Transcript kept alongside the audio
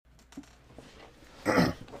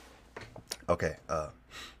Okay,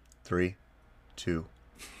 3, 2,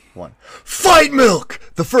 1. Fight Milk!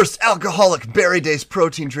 The first alcoholic berry-based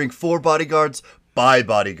protein drink for bodyguards by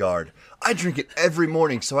Bodyguard. I drink it every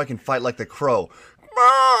morning so I can fight like the crow.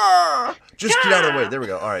 Just get out of the way. There we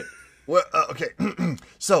go. All right. Okay.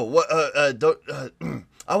 So what? Don't.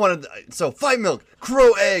 I wanted. So Fight Milk,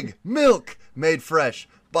 crow egg, milk made fresh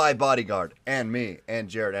by Bodyguard and me and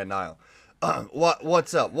Jared and Niall.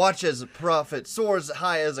 What's up? Watch as a prophet soars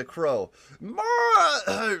high as a crow.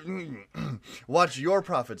 Watch your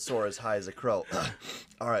prophet soar as high as a crow.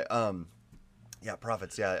 All right. Yeah,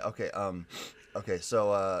 prophets. Yeah. Okay. Okay.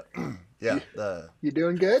 So. Yeah. You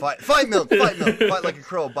doing good? Fight Milk. Fight Milk. Fight like a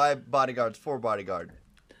crow. By Bodyguards for Bodyguard.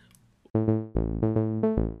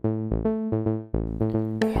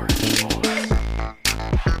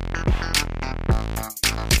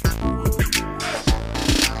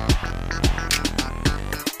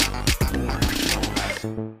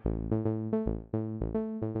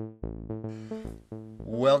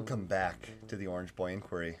 Welcome back to the Orange Boy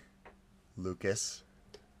Inquiry, Lucas.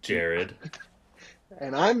 Jared.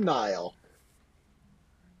 And I'm Niall.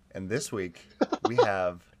 And this week, we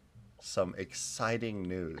have some exciting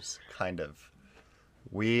news, kind of.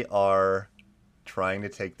 We are trying to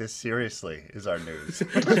take this seriously, is our news.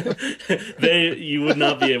 You would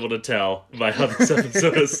not be able to tell by how this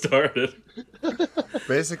episode has started.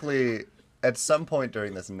 Basically, at some point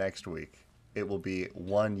during this next week, it will be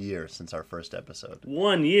 1 year since our first episode.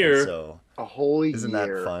 1 year? And so, a whole year. Isn't that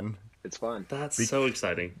fun? It's fun. That's so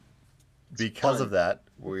exciting. Because of that,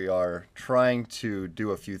 we are trying to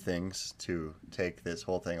do a few things to take this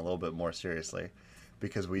whole thing a little bit more seriously.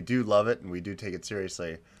 Because we do love it and we do take it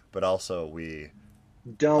seriously, but also we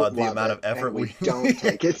don't the love amount it, of effort and we don't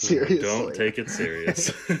take it seriously. Don't take it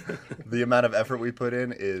serious. The amount of effort we put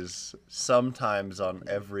in is sometimes on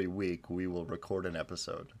every week we will record an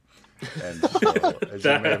episode. And so, as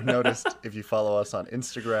you may have noticed, if you follow us on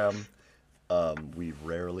Instagram, we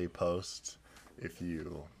rarely post. If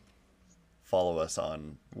you follow us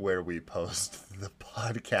on where we post the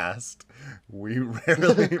podcast, we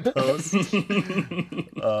rarely post.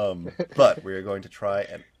 But we are going to try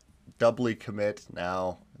and doubly commit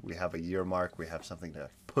now. We have a year mark. We have something to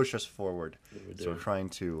push us forward. So we're trying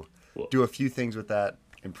to do a few things with that.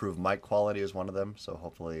 Improve mic quality is one of them. So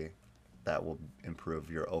hopefully that will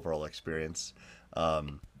improve your overall experience.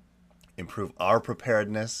 Improve our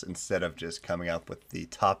preparedness instead of just coming up with the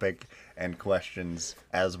topic and questions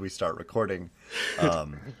as we start recording.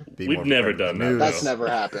 We've never done that. That's never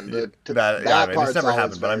happened. It's never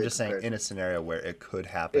happened, but I'm just saying in a scenario where it could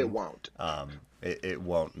happen. It won't. It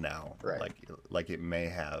won't now. Right. Like it may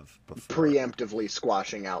have before. Preemptively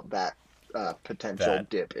squashing out that potential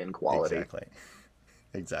dip in quality.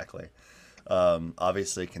 Exactly.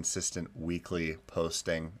 Obviously, consistent weekly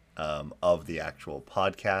posting of the actual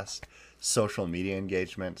podcast, social media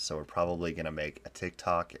engagement. So we're probably going to make a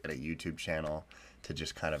TikTok and a YouTube channel to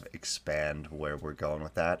just kind of expand where we're going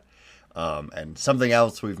with that. And something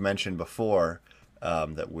else we've mentioned before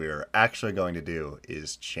that we're actually going to do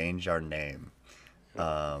is change our name.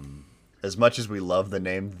 As much as we love the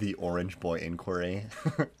name The Orange Boy Inquiry,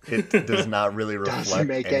 it does not really reflect Doesn't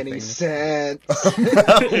make anything. any sense.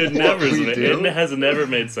 It has never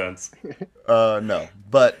made sense. No,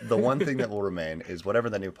 but the one thing that will remain is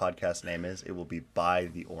whatever the new podcast name is, it will be by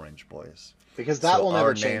the Orange Boys. Because that So will never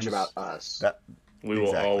our change names- about us. We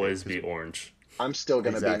will always be orange. I'm still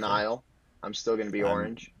going to Exactly. be Niall. I'm still going to be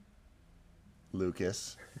orange.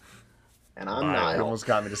 Lucas. And I'm You Niall. almost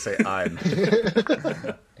got me to say I'm.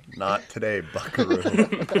 Not today, buckaroo.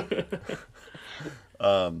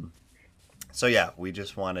 So yeah, we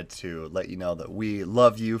just wanted to let you know that we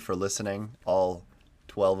love you for listening, all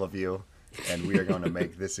 12 of you, and we are going to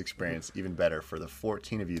make this experience even better for the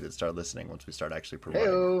 14 of you that start listening once we start actually promoting.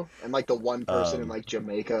 Heyo. And like the one person in like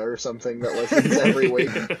Jamaica or something that listens every week.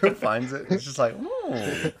 Who finds it? It's just like,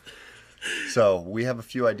 So we have a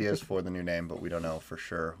few ideas for the new name, but we don't know for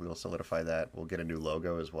sure. We will solidify that. We'll get a new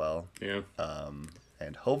logo as well. Yeah.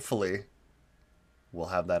 And hopefully we'll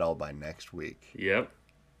have that all by next week. Yep.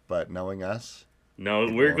 But knowing us, No,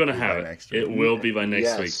 we're going to be have by it. next week. It will be by next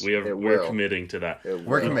Yes, week. it We're will. committing to that.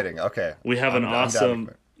 we're committing. Okay. We have an I'm down to awesome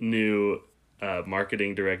commit. new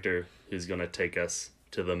marketing director who's going to take us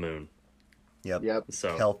to the moon. Yep.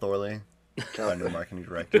 So Kel Thorley, our new marketing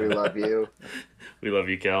director. We love you. we love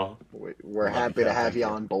you, Kel. We're happy to Cal, have thank you you.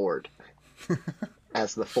 on board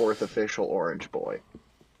as the 4th official Orange Boy.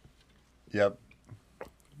 Yep.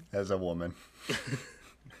 As a woman.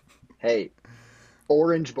 Hey,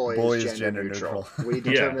 Orange Boy, Boy is is gender gender neutral. neutral. We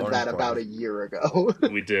determined Orange that Boy. about a year ago.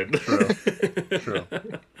 We did. True.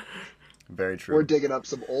 Very true. We're digging up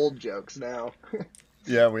some old jokes now.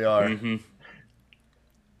 Yeah, we are. Mm-hmm.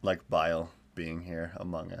 Like Bile being here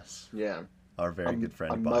among us. Yeah. Our very good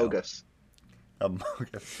friend Bile. Amogus.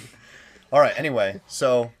 Amogus. All right, anyway,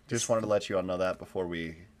 so just wanted to let you all know that before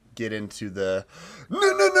we get into the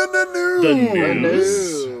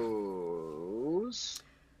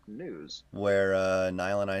News. where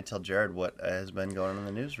Niall and I tell Jared what has been going on in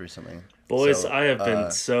the news recently. Boys, So, I have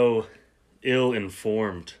been so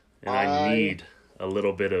ill-informed, and I I- need a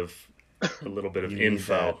little bit of You need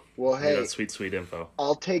info. that. Well, I need hey, that sweet info.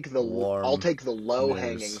 I'll take the Warm low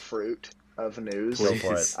hanging news. fruit of news. Go for it.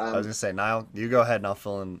 Please. I was gonna say, Niall, you go ahead and I'll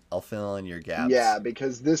fill in your gaps. Yeah,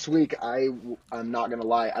 because this week I'm not gonna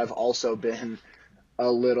lie, I've also been a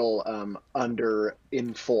little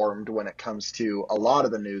under-informed when it comes to a lot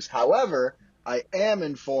of the news. However, I am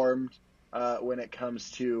informed when it comes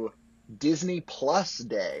to Disney Plus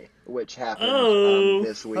Day, which happened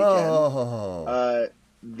this weekend. Oh.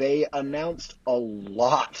 They announced a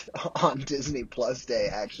lot on Disney Plus Day,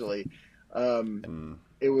 actually. And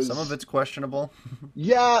It was some of it's questionable.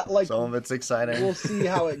 yeah, like Some of it's exciting. we'll see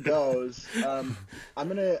how it goes.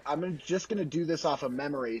 I'm just gonna do this off of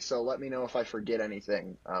memory, so let me know if I forget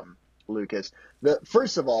anything, Lucas.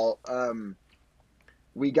 First of all,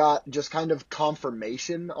 we got just kind of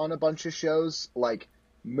confirmation on a bunch of shows, like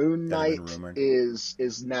Moon That had Knight been rumored.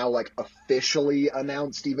 is now like officially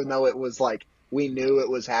announced, even though it was like we knew it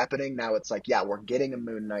was happening. Now it's like, yeah, we're getting a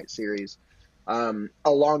Moon Knight series.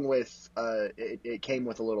 Along with it came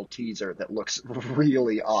with a little teaser that looks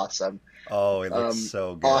really awesome. Oh, it looks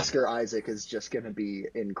so good. Oscar Isaac is just going to be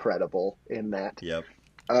incredible in that. Yep.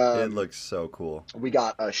 It Um, looks so cool. we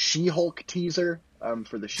got a She-Hulk teaser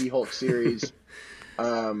for the She-Hulk series.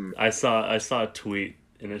 I saw a tweet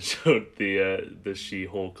and it showed the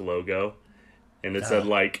She-Hulk logo, and it said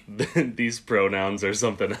like these pronouns or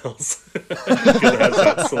something else. 'Cause it has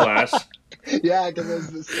that slash. Yeah, because there's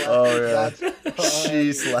this. Oh, yeah. That's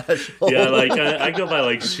She slash. Yeah, like I go by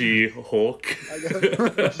like She-Hulk. I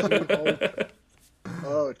guess She-Hulk.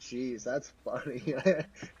 Oh, jeez, that's funny.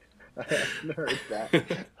 I haven't heard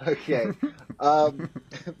that. Okay,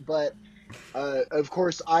 but of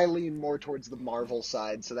course, I lean more towards the Marvel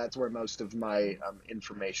side, so that's where most of my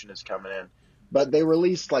information is coming in. But they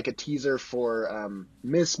released like a teaser for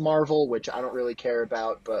Miss Marvel, which I don't really care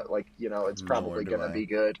about, but like it's probably Nor do gonna I. be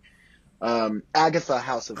good. Agatha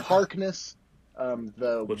House of Harkness,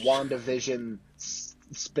 the Which- WandaVision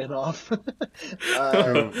spinoff,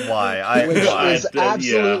 Why? which Why? is Yeah.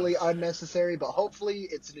 absolutely unnecessary, but hopefully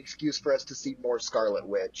it's an excuse for us to see more Scarlet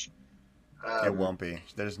Witch. It won't be.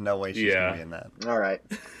 There's no way she's Yeah. gonna be in that. All right.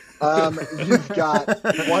 You've got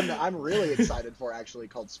one that I'm really excited for, actually,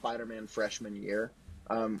 called Spider-Man Freshman Year,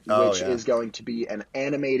 which yeah. is going to be an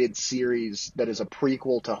animated series that is a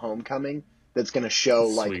prequel to Homecoming that's going to show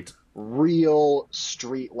like Sweet. real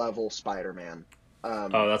street level Spider-Man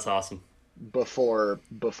Oh, that's awesome. before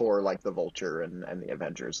like the Vulture and the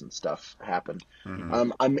Avengers and stuff happened.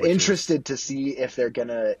 Mhm. I'm Which is- interested to see if they're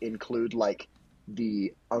gonna include like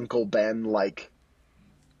the Uncle Ben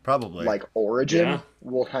Probably. like origin. Yeah.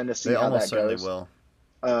 We'll kind of see they how almost that certainly goes. will.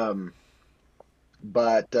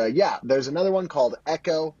 But yeah, there's another one called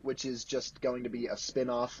Echo, which is just going to be a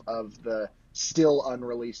spin-off of the still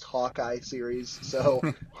unreleased Hawkeye series. So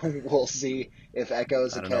we'll see if Echo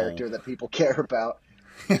is I a don't know. character that people care about.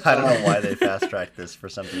 I don't know why they fast tracked this for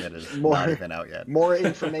something that is More- not even out yet. More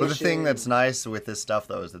information. But the thing that's nice with this stuff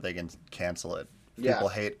though is that they can cancel it. Yeah. People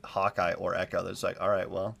hate Hawkeye or Echo. They're just like, all right,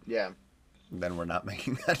 well, yeah. then we're not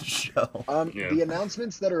making that show. Yeah. The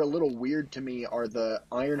announcements that are a little weird to me are the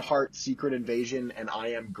Ironheart Secret Invasion and I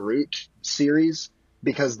Am Groot series,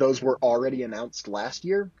 because those were already announced last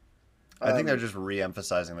year. I think they're just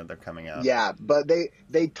re-emphasizing that they're coming out. Yeah, but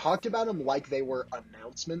they talked about them like they were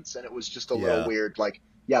announcements, and it was just a little Yeah. weird. Like,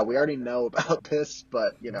 yeah, we already know about this,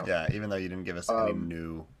 but Yeah, even though you didn't give us any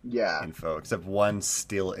new yeah, info, except one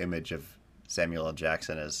still image of Samuel L.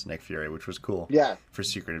 Jackson as Nick Fury, which was cool yeah, for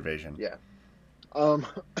Secret Invasion. yeah.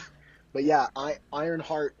 But yeah,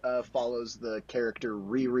 Ironheart follows the character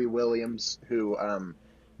Riri Williams, who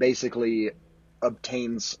basically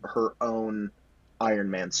obtains her own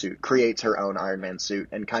Iron Man suit, creates her own Iron Man suit,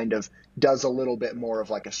 and kind of does a little bit more of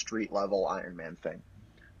like a street level Iron Man thing.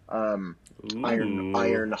 Ooh.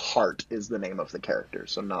 Ironheart is the name of the character,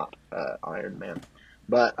 so not Iron Man.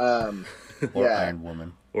 But Or yeah. Iron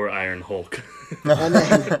Woman. Or Iron Hulk.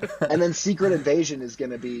 and then Secret Invasion is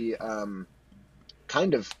going to be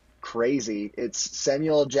kind of crazy. It's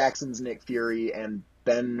Samuel L. Jackson's Nick Fury and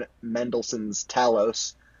Ben Mendelsohn's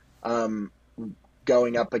Talos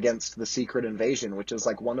going up against the Secret Invasion, which is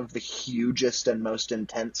like one of the hugest and most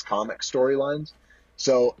intense comic storylines.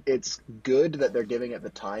 So it's good that they're giving it the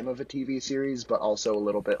time of a TV series, but also a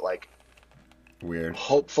little bit like weird.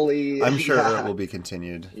 Hopefully, I'm sure it will be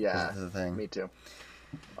continued. Yeah, is the thing. Me too.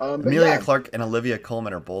 Emilia Clarke and Olivia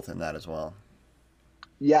Colman are both in that as well.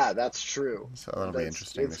 Yeah, that's true. So that'll be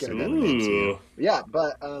interesting. It's gonna be yeah,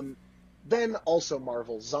 but then also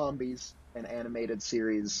Marvel Zombies, an animated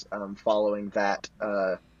series following that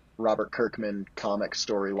Robert Kirkman comic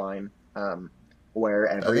storyline, where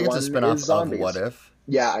everyone is spin-off zombies. Of What If?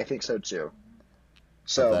 Yeah, I think so too.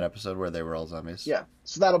 So that episode where they were all zombies. Yeah,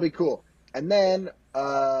 so that'll be cool. And then,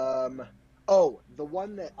 the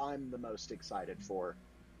one that I'm the most excited for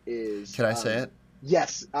is. Can I say it?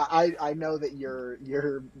 Yes, I know that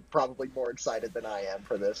you're probably more excited than I am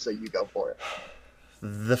for this, so you go for it.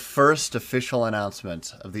 The first official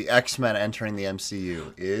announcement of the X-Men entering the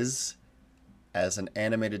MCU is as an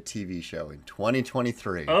animated TV show in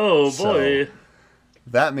 2023. Oh, boy. So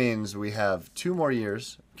that means we have 2 more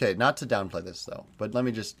years. Okay, not to downplay this, though, but let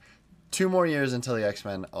me just... 2 more years until the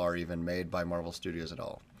X-Men are even made by Marvel Studios at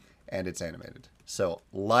all. And it's animated. So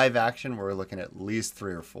live action, we're looking at least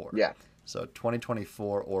 3 or 4. Yeah. So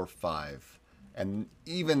 2024 or 5. And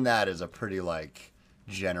even that is a pretty,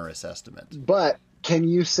 generous estimate. But can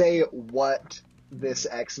you say what this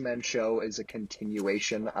X-Men show is a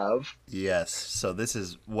continuation of? Yes. So this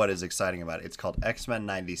is what is exciting about it. It's called X-Men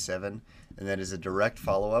 97, and that is a direct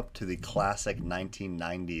follow-up to the classic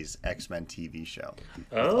 1990s X-Men TV show.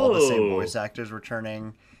 With all the same voice actors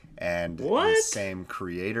returning, and the same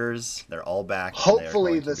creators. They're all back.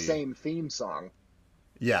 Hopefully the same theme song.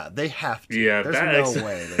 Yeah, they have to. Yeah, there's no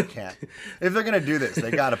way they can't. If they're going to do this,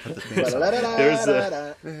 they got to put the theme song.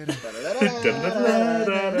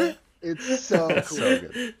 It's so cool. So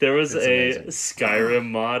good. There was a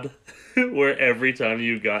Skyrim mod where every time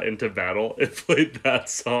you got into battle, it played that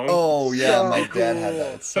song. Oh, yeah, So my dad cool. had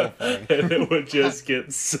that. It's so funny. And it would just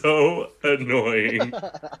get so annoying.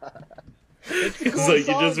 It's like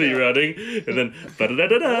you just be running, and then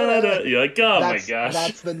ba-da-da-da-da-da. You're like, oh my gosh.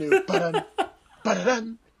 That's the new ba-dun,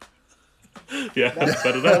 ba-dun. Yeah, That's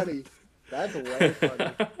funny. That's way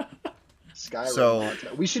funny. Skyrim. So-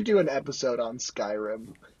 We should do an episode on Skyrim,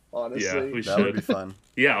 honestly. Yeah, we That would should. be fun.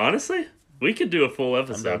 Yeah, honestly, we could do a full I'm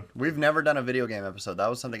episode. done. We've never done a video game episode. That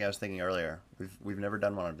was something I was thinking earlier. We've never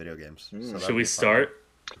done one on video games. So that'd Should we be fun. start?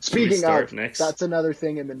 Speaking start of, next? that's another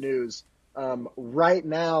thing in the news. Right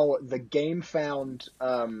now, the GameFound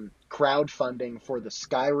crowdfunding for the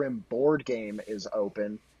Skyrim board game is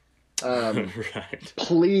open. Right.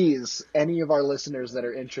 Please, any of our listeners that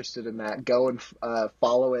are interested in that, go and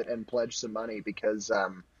follow it and pledge some money because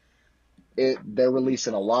they're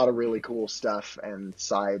releasing a lot of really cool stuff and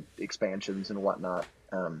side expansions and whatnot.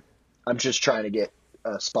 I'm just trying to get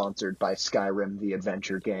sponsored by Skyrim, the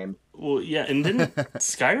adventure game. Well, yeah, and then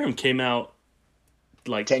Skyrim came out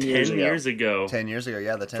like 10 years ago. 10 years ago,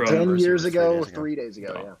 yeah. The 10th 10 10 anniversary years was ago, 3 days 3 days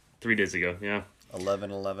ago, Oh, yeah. 3 days ago, yeah.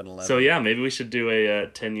 11. So yeah, maybe we should do a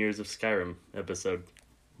 10 years of Skyrim episode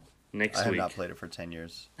next I have week. not played it for 10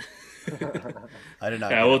 years. I did not.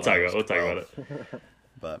 Yeah, get we'll it talk when I about was it. 12.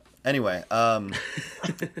 But anyway,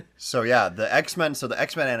 so yeah, the X-Men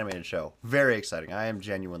animated show, very exciting. I am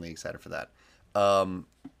genuinely excited for that.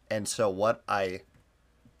 And so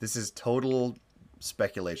this is total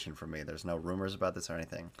speculation for me. There's no rumors about this or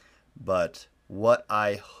anything, but what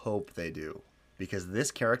I hope they do, because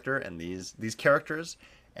this character and these characters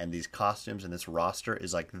and these costumes and this roster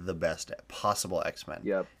is like the best possible X-Men.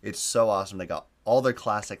 Yep. It's so awesome. They got all their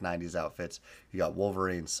classic 90s outfits. You got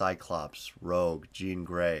Wolverine, Cyclops, Rogue, Jean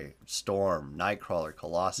Grey, Storm, Nightcrawler,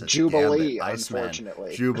 Colossus, Jubilee, Gambit, Iceman,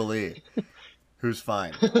 unfortunately. Jubilee, who's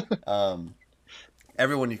fine.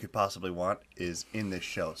 Everyone you could possibly want is in this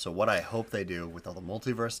show. So what I hope they do with all the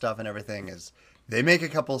multiverse stuff and everything is they make a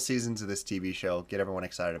couple seasons of this TV show, get everyone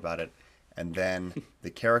excited about it, and then the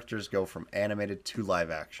characters go from animated to live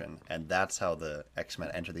action. And that's how the X-Men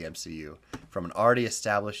enter the MCU. From an already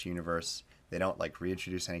established universe, they don't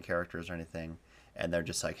reintroduce any characters or anything. And they're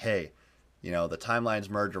just like, hey, the timelines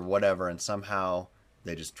merge or whatever, and somehow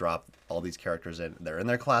they just drop all these characters in. They're in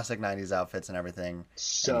their classic 90s outfits and everything.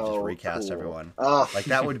 So and you just recast cool. everyone. Oh.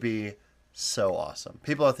 That would be so awesome.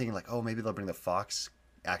 People are thinking oh, maybe they'll bring the Fox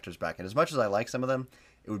actors back. And as much as I like some of them,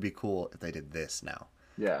 it would be cool if they did this now.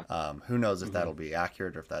 Yeah. Who knows if that'll be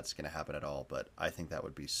accurate or if that's going to happen at all. But I think that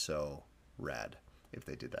would be so rad if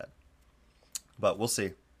they did that. But we'll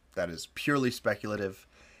see. That is purely speculative.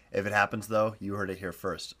 If it happens, though, you heard it here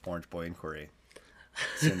first. Orange Boy Inquiry.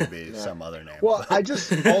 Soon to be some other name. Well, I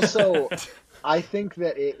just also, I think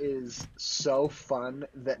that it is so fun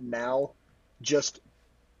that now just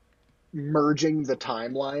merging the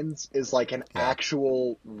timelines is like an Yeah.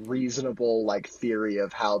 actual reasonable like theory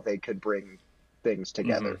of how they could bring things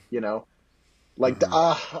together, you know? Like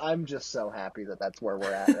I'm just so happy that that's where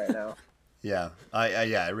we're at right now. Yeah,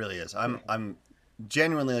 yeah, it really is. I'm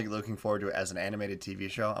genuinely like looking forward to it as an animated TV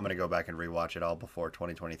show. I'm gonna go back and rewatch it all before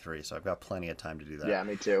 2023, so I've got plenty of time to do that. Yeah,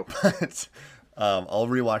 me too. But I'll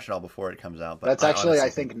rewatch it all before it comes out. But That's actually, I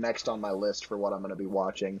honestly think, next on my list for what I'm going to be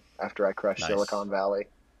watching after I crush Nice. Silicon Valley.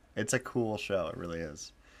 it's a cool show. It really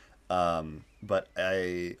is. But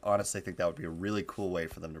I honestly think that would be a really cool way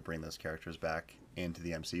for them to bring those characters back into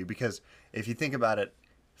the MCU, because if you think about it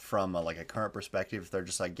from like a current perspective, they're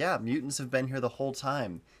just like, yeah, mutants have been here the whole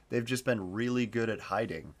time. They've just been really good at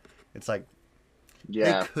hiding. It's like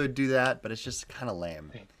Yeah. they could do that, but it's just kind of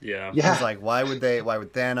lame. Yeah. Yeah. It's like, why would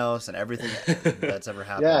Thanos and everything that's ever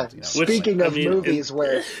happened? Yeah. You know, Speaking Which, of I mean, movies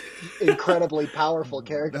where incredibly powerful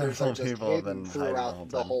characters are just People have hidden been hiding throughout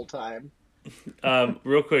the whole time.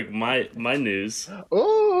 Real quick, my news.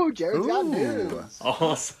 Ooh, Jared's got Ooh. news.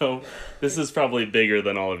 Also, this is probably bigger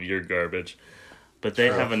than all of your garbage, but they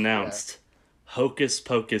have announced Hocus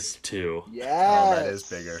Pocus 2 Yes. Oh, that is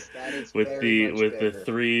bigger. That is with very the much with bigger. the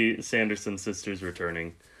 3 Sanderson sisters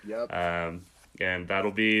returning. Yep. And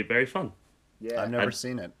that'll be very fun. Yeah. I've never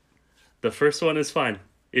seen it. The first one is fine.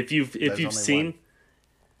 If you've only seen, one.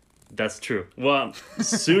 that's true. Well,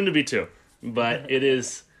 soon to be 2, but it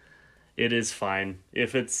is fine.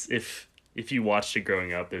 If you watched it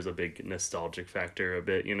growing up, there's a big nostalgic factor a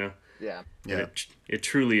bit, you know. Yeah. Yeah. And it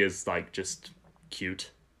truly is like just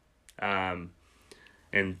cute,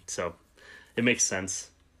 and so it makes sense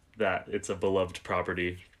that it's a beloved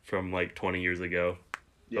property from like 20 years ago.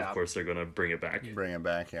 Yeah. Of course, they're gonna bring it back. Bring it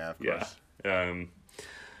back, yeah, of Yeah. course.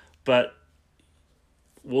 But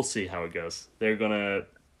we'll see how it goes. They're gonna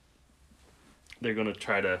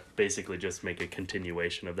try to basically just make a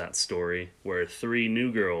continuation of that story where 3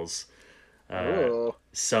 new girls Ooh.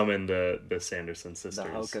 summon the Sanderson sisters.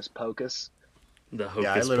 The Hocus Pocus. The Hocus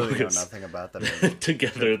Yeah, I literally know Pocus. nothing about that movie.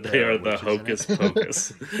 Together, they There are are the witches in it.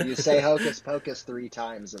 Hocus Pocus. You say Hocus Pocus 3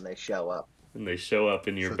 times and they show up. And they show up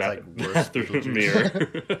in your So it's like worse bathroom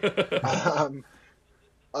Beetlejuice.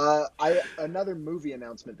 mirror. Another movie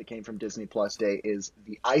announcement that came from Disney Plus Day is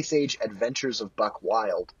the Ice Age Adventures of Buck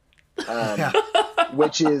Wild,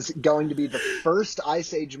 which is going to be the first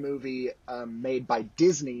Ice Age movie made by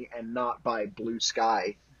Disney and not by Blue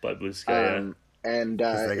Sky. By Blue Sky, And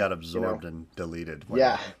Because they got you absorbed know, and deleted. when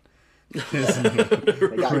yeah, Disney,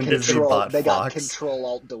 they got when Disney control. bought They got Fox. control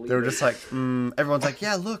alt delete. They were just like, everyone's like,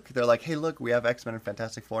 yeah, look. They're like, hey, look, we have X-Men and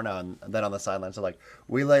Fantastic Four now. And then on the sidelines, they're like,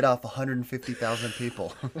 we laid off 150,000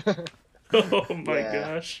 people. Oh my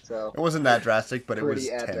Yeah. gosh. So It wasn't that drastic, but it was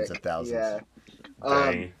pretty epic. tens of thousands. Yeah.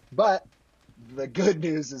 Dang. But the good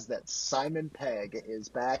news is that Simon Pegg is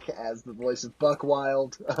back as the voice of Buck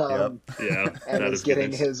Wild, Yep. Yeah. and that is good getting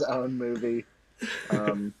news. his own movie.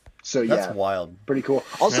 So That's yeah, wild. pretty cool.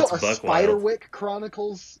 Also, That's a Buck Wild. Spiderwick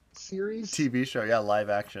Chronicles series, TV show, yeah, live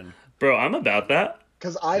action. Bro, I'm about that.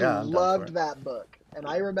 because I Yeah, I'm down for loved it. that book, and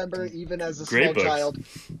I remember even as a Great small books. child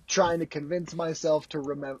trying to convince myself to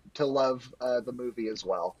love the movie as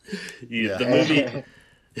well. Yeah. The movie.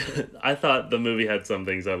 I thought the movie had some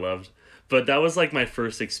things I loved, but that was like my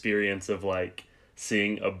first experience of like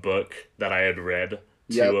seeing a book that I had read to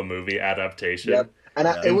Yep. a movie adaptation. Yep. And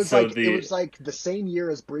Yeah. it And was so like it was like the same year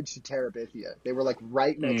as Bridge to Terabithia. They were like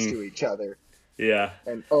right next to each other, Yeah.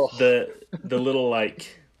 and The little like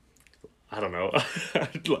I don't know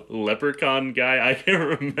leprechaun guy. I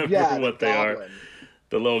can't remember yeah, what the they are. goblin.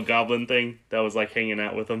 The little goblin thing that was like hanging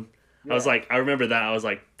out with him. I was Yeah. like, I remember that. I was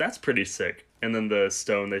like, that's pretty sick. And then the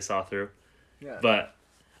stone they saw through. Yeah. But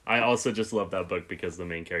I also just love that book because the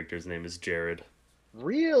main character's name is Jared.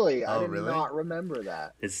 Really, I Oh, did really? not remember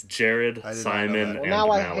that. It's Jared, I did not know Simon, that. Well, and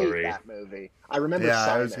now I Mallory. hate that movie. I remember Yeah,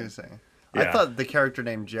 Simon. I was going to say. Yeah. I thought the character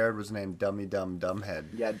named Jared was named Dummy Dumb Dumbhead.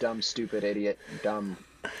 Yeah, dumb, stupid, idiot, dumb.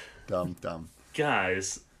 Dumb Dumb.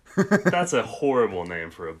 Guys, that's a horrible name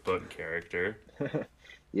for a book character.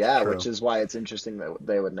 Yeah, True. which is why it's interesting that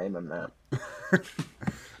they would name him that.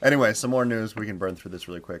 Anyway, some more news. We can burn through this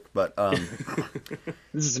really quick. But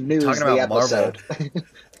This is news. Talking The about Marvel. episode.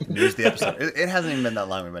 news the episode. It hasn't even been that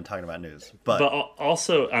long we've been talking about news. But But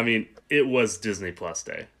also, I mean, it was Disney Plus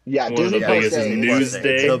Day. Yeah, One of Disney the Plus biggest Day. news It's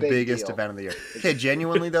day. a the big biggest deal. event of the year. Okay,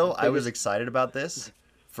 genuinely though, I was Biggest- excited about this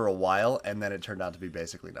for a while, and then it turned out to be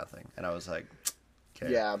basically nothing. And I was like,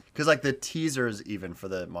 okay. Yeah. Because like the teasers even for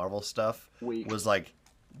the Marvel stuff Weak. was like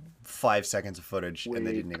 5 seconds of footage, and they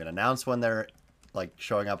Weak. didn't even announce when they're like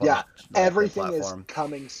showing up on Yeah, the everything is platform.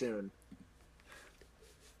 coming soon.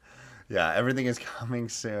 Yeah, everything is coming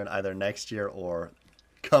soon, either next year or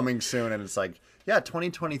coming soon, and it's like, yeah,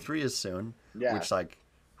 2023 is soon, Yeah. which like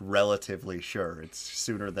relatively sure it's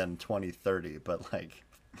sooner than 2030, but like,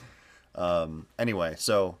 anyway,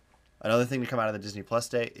 so another thing to come out of the Disney Plus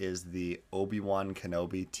Day is the Obi-Wan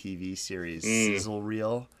Kenobi TV series sizzle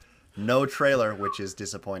reel. No trailer, which is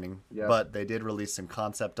disappointing, Yep. but they did release some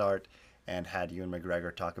concept art and had Ewan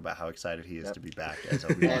McGregor talk about how excited he is to be back as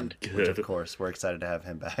Obi-Wan, which of Good. course we're excited to have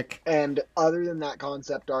him back. And other than that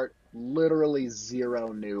concept art, literally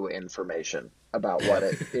zero new information about what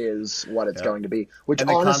it is, what it's Yeah. going to be. Which And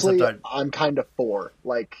the honestly, concept art- I'm kind of for.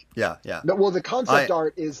 Like, Yeah, yeah. no, well, the concept I-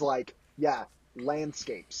 art is like, yeah,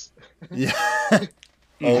 landscapes. Yeah. And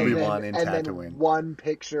Obi-Wan then- in and Tatooine. then one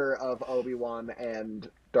picture of Obi-Wan and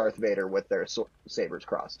Darth Vader with their sabers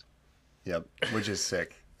crossed. Yep, which is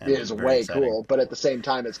sick. and It is very way exciting. cool, but at the same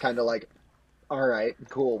time, it's kind of like, all right,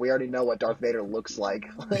 cool. We already know what Darth Vader looks like.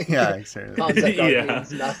 Like, Yeah, seriously. concept art Yeah.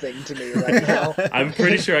 means nothing to me right now. I'm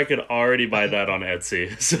pretty sure I could already buy that on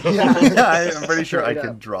Etsy. So Yeah. I'm pretty sure I Straight could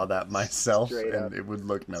up. draw that myself, Straight and up. it would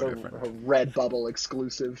look no It's different. a Red Bubble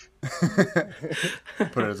exclusive.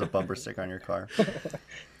 Put it as a bumper sticker on your car.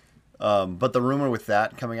 But the rumor with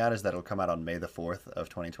that coming out is that it'll come out on May the 4th of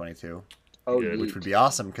 2022, Oh, Good. which would be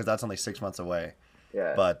awesome because that's only 6 months away.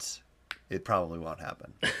 yeah. But it probably won't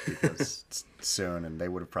happen because it's soon, and they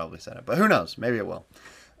would have probably said it. But who knows? Maybe it will.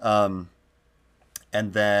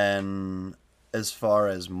 And then as far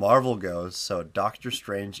as Marvel goes, so Doctor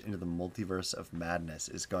Strange Into the Multiverse of Madness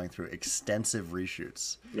is going through extensive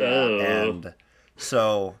reshoots. Oh. And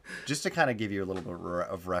so, just to kind of give you a little bit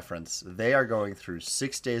of reference, they are going through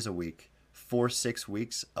 6 days a week for 6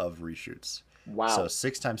 weeks of reshoots. Wow. So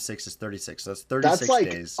 6 times 6 is 36. So that's 36 That's like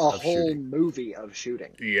days a of whole shooting. movie of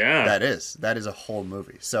shooting. Yeah. That is a whole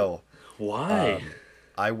movie. So Why?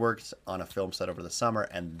 I worked on a film set over the summer,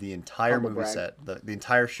 and the entire Humble movie brag. set, the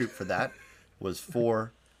entire shoot for that was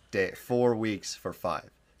 4 weeks for 5.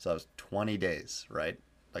 So that was 20 days, right?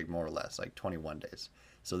 Like more or less, like 21 days.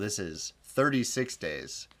 So this is 36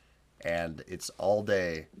 days, and it's all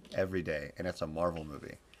day, every day, and it's a Marvel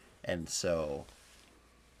movie. And so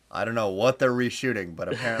I don't know what they're reshooting,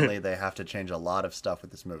 but apparently they have to change a lot of stuff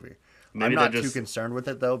with this movie. Maybe I'm they're not just- too concerned with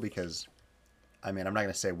it, though, because, I mean, I'm not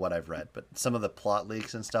going to say what I've read, but some of the plot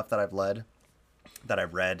leaks and stuff that I've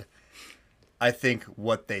read, I think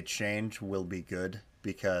what they change will be good,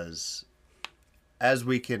 because as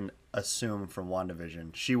we can assume from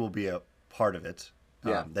WandaVision, she will be a part of it.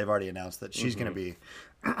 Yeah. They've already announced that she's going to be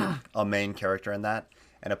a main character in that,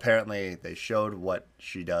 and apparently they showed what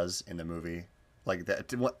she does in the movie. Like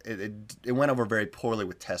that, it went over very poorly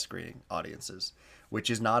with test screening audiences, which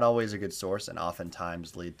is not always a good source, and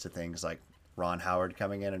oftentimes lead to things like Ron Howard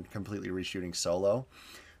coming in and completely reshooting Solo.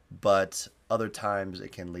 But other times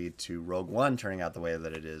it can lead to Rogue One turning out the way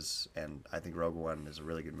that it is, and I think Rogue One is a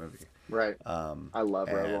really good movie. Right. I love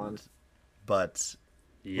Rogue and- One. But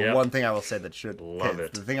the Yep. one thing I will say that should Love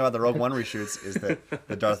it. the thing about the Rogue One reshoots is that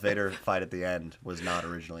the Darth Vader fight at the end was not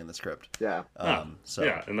originally in the script. Yeah. So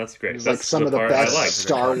Yeah, and that's great. It's That's like some of the part best I like.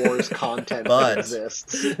 Star Wars content But- that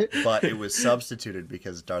exists. but it was substituted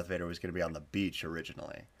because Darth Vader was going to be on the beach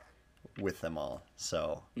originally with them all.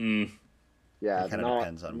 So Yeah, it kind of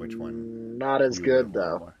depends on which one. Not as you good would want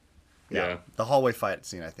though. more. Yeah. Yeah. The hallway fight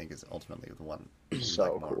scene I think is ultimately the one you So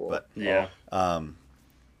like more. cool. But Yeah.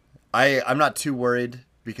 I'm not too worried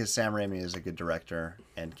because Sam Raimi is a good director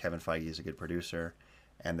and Kevin Feige is a good producer,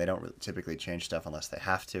 and they don't really typically change stuff unless they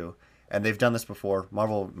have to. And they've done this before.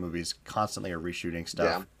 Marvel movies constantly are reshooting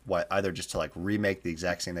stuff, either just to like remake the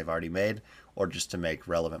exact scene they've already made, or just to make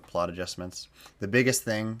relevant plot adjustments. The biggest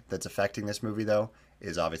thing that's affecting this movie, though,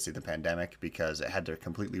 is obviously the pandemic, because it had to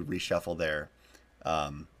completely reshuffle their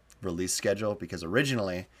release schedule, because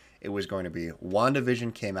originally it was going to be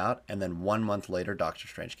WandaVision came out, and then 1 month later Doctor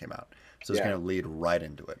Strange came out. So it's Yeah. going to lead right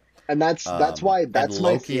into it. And that's why that's and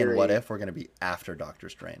my Loki theory. and What If were going to be after Doctor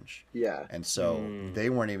Strange. Yeah. And so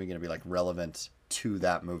they weren't even going to be like relevant to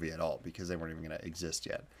that movie at all, because they weren't even going to exist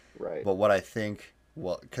yet. Right. But what I think,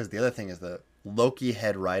 well, because the other thing is the Loki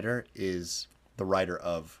head writer is the writer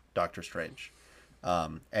of Doctor Strange.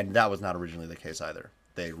 And that was not originally the case either.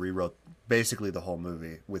 They rewrote basically the whole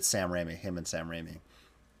movie with Sam Raimi, him and Sam Raimi.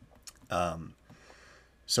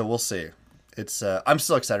 So we'll see. It's I'm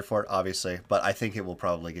still excited for it, obviously, but I think it will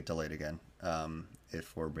probably get delayed again,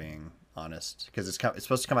 if we're being honest, because it's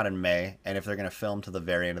supposed to come out in May, and if they're going to film to the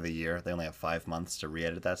very end of the year, they only have 5 months to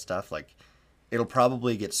re-edit that stuff. Like, it'll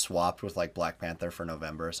probably get swapped with like Black Panther for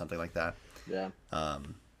November or something like that. Yeah.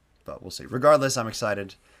 But we'll see. Regardless, I'm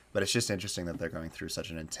excited, but it's just interesting that they're going through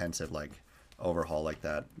such an intensive like overhaul like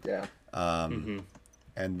that. Yeah.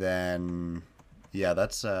 And then, yeah,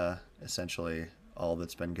 that's essentially all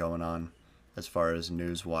that's been going on as far as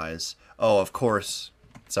news-wise. Oh, of course.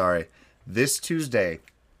 Sorry. This Tuesday,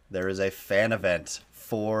 there is a fan event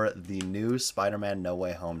for the new Spider-Man No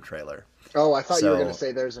Way Home trailer. Oh, I thought you were So- going to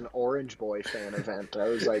say there's an Orange Boy fan event. I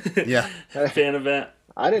was like, Yeah, Fan event.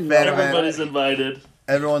 I didn't Fan know. event. Everybody's invited.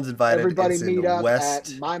 everyone's invited. Everybody It's meet in up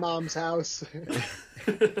West. at my mom's house.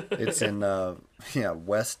 It's in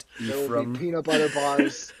West There will be Ephraim. peanut butter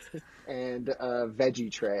bars and a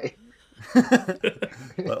veggie tray.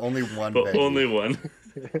 But only one But veggie. only one.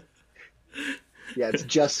 Yeah, it's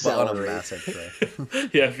just But on a celery. massive tray.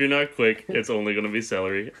 Yeah, if you're not quick, it's only going to be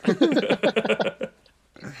celery.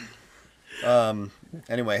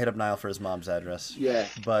 Anyway, hit up Niall for his mom's address. Yeah,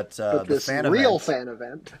 But, but the this fan real event, fan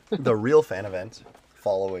event. the real fan event,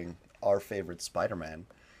 following our favorite Spider-Man,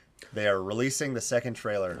 they are releasing the second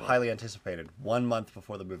trailer, highly anticipated, 1 month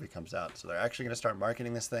before the movie comes out. So they're actually going to start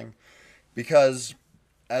marketing this thing because,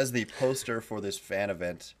 as the poster for this fan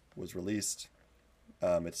event was released,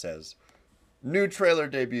 it says, "New trailer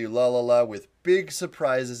debut, la la la, with big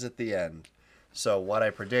surprises at the end." So what I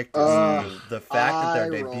predict is the fact that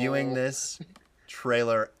they're eye debuting roll. this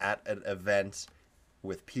trailer at an event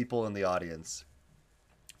with people in the audience.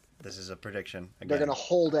 This is a prediction. Again. They're gonna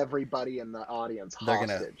hold everybody in the audience They're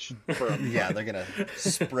gonna- hostage. For a Yeah, they're gonna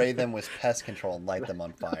spray them with pest control and light them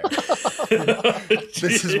on fire.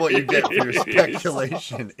 This is what you get for your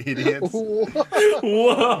speculation, idiots.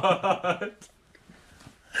 What?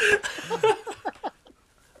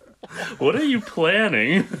 What are you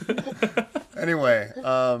planning? Anyway,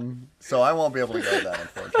 so I won't be able to go to that,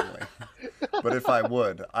 unfortunately. But if I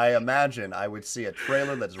would, I imagine I would see a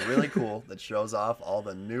trailer that's really cool that shows off all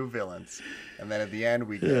the new villains, and then at the end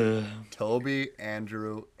we get Toby,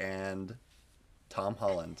 Andrew, and Tom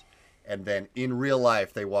Holland, and then in real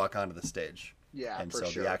life they walk onto the stage. Yeah, And for so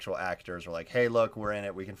sure. the actual actors are like, "Hey, look, we're in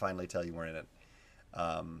it. We can finally tell you we're in it."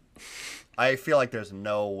 I feel like there's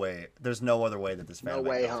no other way that this fan No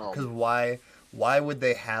way home. Because why would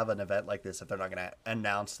they have an event like this if they're not going to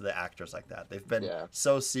announce the actors like that? They've been Yeah.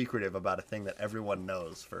 so secretive about a thing that everyone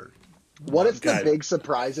knows for. What if the God. big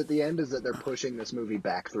surprise at the end is that they're pushing this movie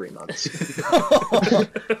back 3 months?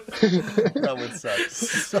 That would suck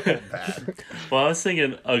so bad. Well, I was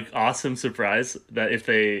thinking an awesome surprise that if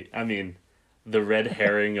they, I mean, the red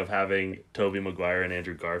herring of having Tobey Maguire and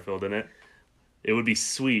Andrew Garfield in it, it would be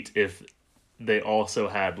sweet if they also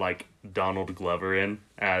had like Donald Glover in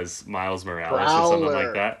as Miles Morales or something Prowler.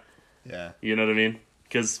 like that. Yeah. You know what I mean?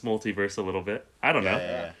 Because multiverse a little bit. I don't know.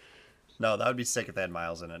 Yeah. No, that would be sick if they had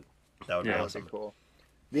Miles in it. That would be Yeah. awesome. Cool.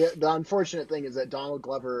 The unfortunate thing is that Donald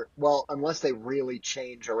Glover, well, unless they really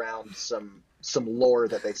change around some lore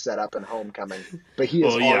that they set up in Homecoming, but he is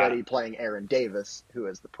Well, yeah. already playing Aaron Davis, who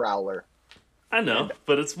is the Prowler. I know,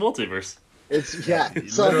 but it's multiverse. It's yeah,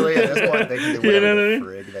 so Literally, at this point, they can do You whatever know what I the mean?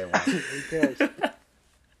 frig they want. who cares?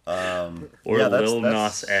 Or Yeah, Lil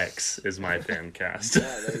that's- Nas X is my fan cast.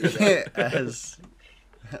 Yeah, there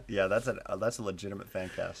you go. That's a legitimate fan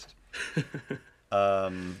cast.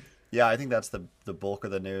 Yeah, I think that's the bulk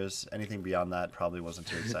of the news. Anything beyond that probably wasn't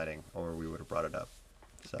too exciting, or we would have brought it up.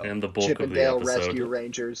 So And the bulk of the Chippendale episode. Rescue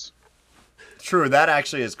Rangers. true, that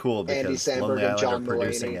actually is cool Andy because Samberg Lonely and Island John are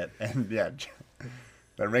producing Mulaney. it, and yeah,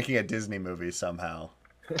 they're making a Disney movie somehow.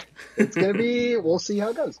 It's gonna be. We'll see how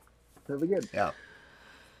it goes. It'll be good. Yeah.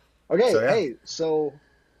 Okay. So, yeah. Hey. So.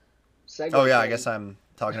 Segue Oh yeah, I thing. guess I'm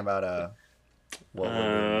talking about what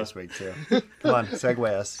we're doing this week too. Come on, segue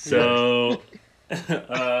us. So,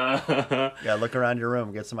 Yeah, look around your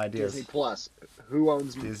room, get some ideas. Disney Plus. Who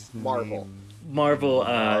owns Disney, Marvel? Marvel,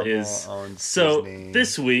 Marvel is owns so Disney.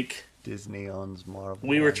 this week Disney owns Marvel.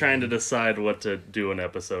 we were trying to decide what to do an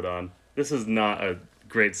episode on. This is not a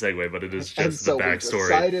great segue, but it is And just so the we backstory.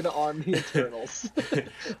 decided on the Eternals.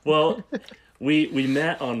 Well, we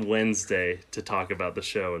met on Wednesday to talk about the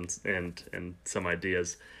show and some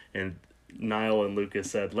ideas, and Niall and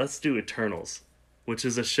Lucas said, let's do Eternals, which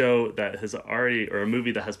is a show that has already, or a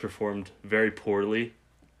movie that has performed very poorly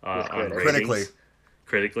on critics. ratings.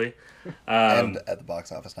 Critically. and at the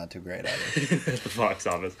box office, not too great either. At the box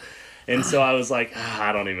office. And so I was like,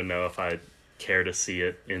 I don't even know if I'd care to see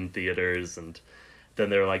it in theaters. And then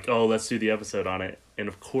they were like, oh, let's do the episode on it. And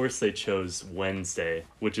of course they chose Wednesday,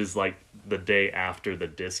 which is like the day after the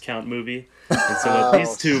discount movie. And so what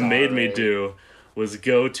these two made me sorry. do was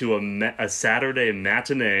go to a Saturday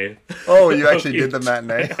matinee. Oh, you actually did the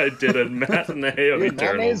matinee I did a matinee of Dude,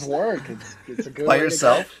 matinees Eternals. work. It's a good by way to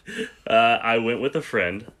yourself? I went with a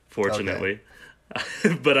friend, fortunately.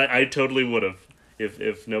 But I totally would have.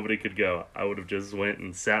 If nobody could go, I would have just went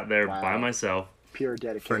and sat there by Wow. myself. go. Pure For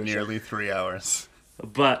dedication. nearly 3 hours.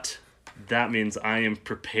 But that means I am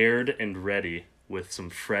prepared and ready with some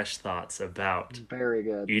fresh thoughts about Very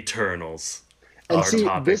good. Eternals. And Our see,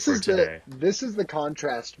 topic this for is today. the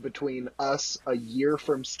contrast between us a year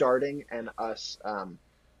from starting and us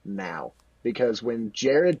now. Because when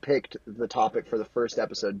Jared picked the topic for the first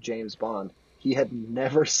episode, James Bond, he had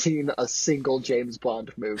never seen a single James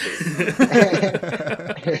Bond movie.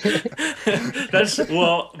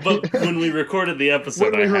 But when we recorded the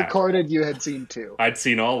episode, When we recorded, you had seen two. I'd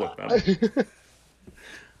seen all of them.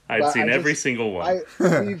 I'd But seen I every just- single one.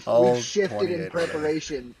 We've All shifted 28 in of them.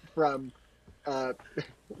 preparation from.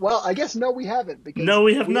 Well, I guess no, we haven't. Because No,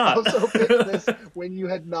 we have not. also picked this when you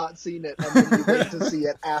had not seen it, and then you wait to see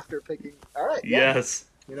it after picking. All right, yeah. Yes.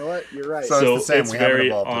 You know what? You're right. So So it's the same. it's We haven't very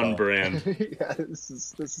evolved at on all. brand. Yeah, this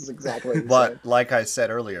is exactly the same. But like I said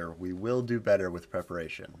earlier, we will do better with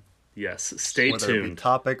preparation, Yes. Stay whether it be tuned.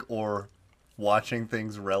 topic or watching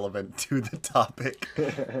things relevant to the topic.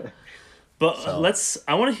 But So-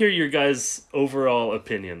 I want to hear your guys' overall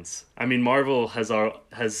opinions. I mean, Marvel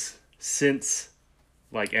has since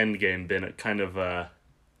like Endgame been a kind of a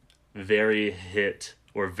very hit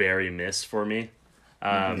or very miss for me.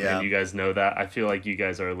 Yeah. And you guys know that. I feel like you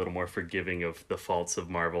guys are a little more forgiving of the faults of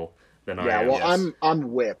Marvel than I Yeah, am. well, yes.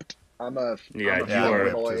 I'm whipped. I'm a Yeah, I'm a you are-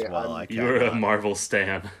 fanboy. as well. I'm- You're a cannot. Marvel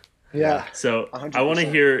stan. yeah. So I want to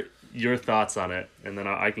 100%. hear your thoughts on it, and then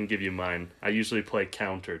I can give you mine. I usually play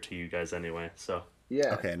counter to you guys anyway. So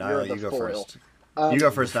Yeah. Okay, you're Niall, the you go foil. first. You go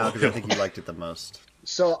first now because I foil. think you liked it the most.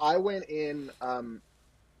 So I went in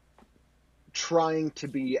trying to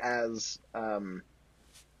be as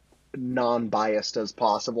non-biased as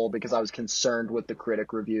possible because I was concerned with the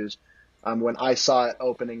critic reviews. When I saw it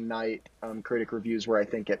opening night, critic reviews were I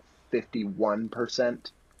think at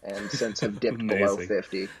 51%, and since have dipped below Amazing.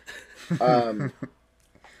 50.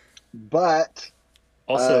 But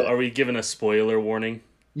also, are we given a spoiler warning?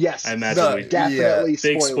 yes, I imagine No, we- definitely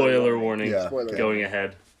Big spoiler warning Yeah, Spoiler okay. going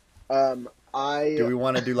ahead. I Do we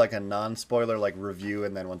want to do like a non-spoiler like review,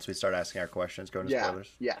 and then once we start asking our questions, go into yeah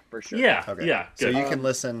spoilers? yeah for sure. Yeah, Okay. yeah. So Good. you can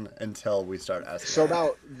listen until we start asking. So our-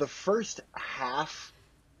 about the first half,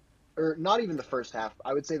 or not even the first half,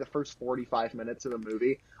 I would say the first 45 minutes of the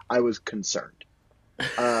movie, I was concerned.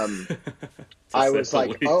 I say was the like,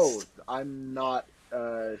 least. oh, I'm not,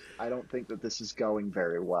 I don't think that this is going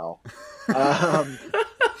very well.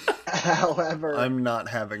 However, I'm not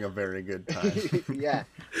having a very good time. yeah.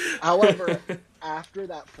 However, after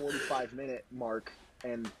that 45-minute mark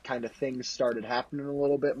and kind of things started happening a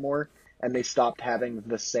little bit more, and they stopped having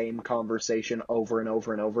the same conversation over and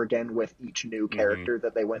over and over again with each new character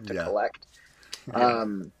that they went to Yeah. collect,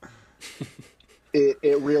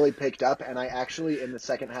 it really picked up. And I actually, in the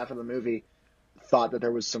second half of the movie, thought that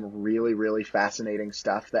there was some really, really fascinating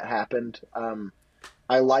stuff that happened.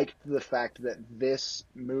 I liked the fact that this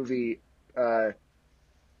movie,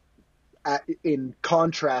 in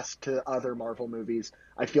contrast to other Marvel movies,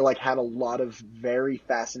 I feel like had a lot of very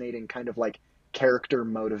fascinating kind of like character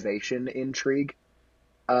motivation intrigue.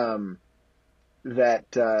 That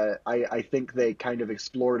I think they kind of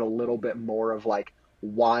explored a little bit more of like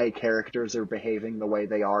why characters are behaving the way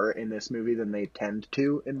they are in this movie than they tend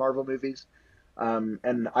to in Marvel movies.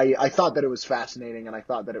 And I thought that it was fascinating, and I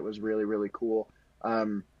thought that it was really, really cool.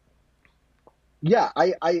 Yeah,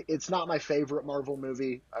 it's not my favorite Marvel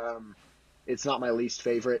movie. It's not my least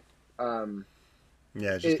favorite. Yeah,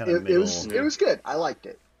 it's just It, kind of it, middle. it was good. I liked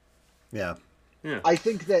it. Yeah. I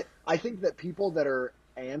think that people that are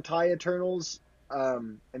anti-Eternals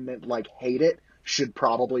and that like hate it should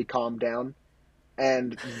probably calm down,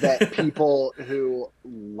 and that people who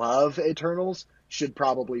love Eternals should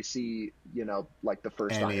probably see, you know, like the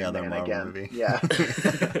first Any Iron other Man Marvel again. movie. Yeah.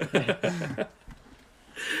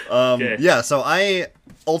 Okay. Yeah, so I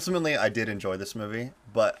did enjoy this movie,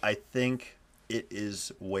 but I think it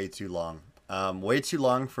is way too long. Way too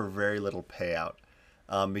long for very little payout.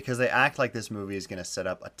 Because they act like this movie is going to set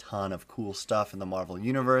up a ton of cool stuff in the Marvel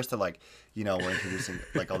universe. They're like, you know, we're introducing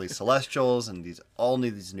like all these Celestials and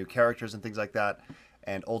these new characters and things like that.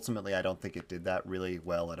 And ultimately, I don't think it did that really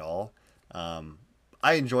well at all.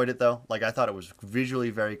 I enjoyed it though. Like, I thought it was visually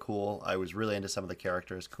very cool. I was really into some of the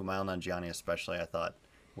characters. Kumail Nanjiani especially, I thought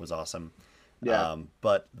was awesome. Yeah.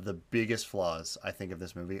 But the biggest flaws I think of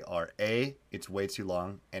this movie are A, it's way too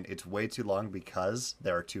long, and it's way too long because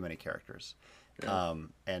there are too many characters.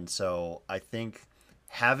 And so I think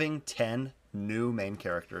having 10 new main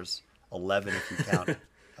characters, 11 if you count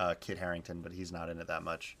Kit Harington, but he's not in it that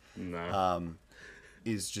much, No.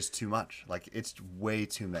 is just too much. Like, it's way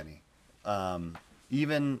too many.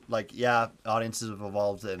 Even, like, yeah, audiences have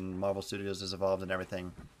evolved and Marvel Studios has evolved and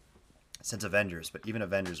everything. since Avengers, but even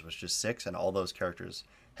Avengers was just 6, and all those characters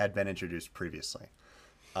had been introduced previously.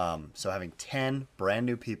 So having 10 brand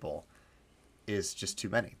new people is just too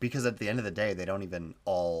many, because at the end of the day, they don't even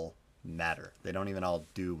all matter. They don't even all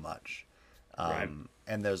do much. Right.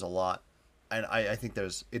 And there's a lot, and I think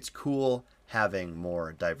it's cool having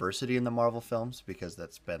more diversity in the Marvel films, because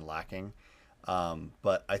that's been lacking.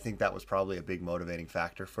 But I think that was probably a big motivating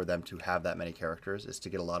factor for them to have that many characters, is to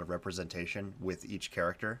get a lot of representation with each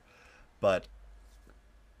character. But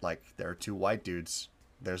like, there are 2 white dudes.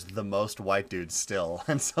 There's the most white dudes still,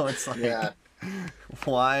 and so it's like, Yeah.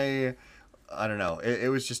 why? I don't know. It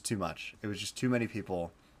was just too much. It was just too many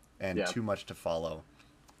people, and Yeah. too much to follow.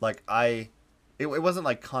 Like it wasn't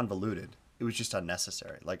like convoluted. It was just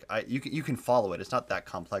unnecessary. Like you can follow it. It's not that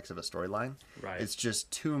complex of a storyline. Right. It's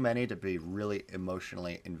just too many to be really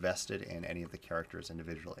emotionally invested in any of the characters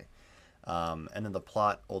individually. And then the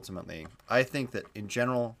plot, ultimately, I think that in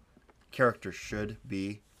general, characters should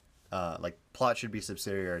be plot should be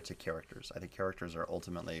subsidiary to characters. I think characters are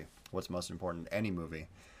ultimately what's most important in any movie.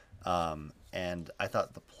 And I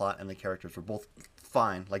thought the plot and the characters were both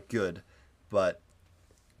fine, like good, but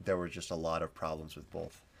there were just a lot of problems with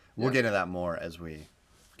both. We'll get into that more as we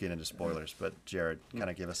get into spoilers, but Jared, kind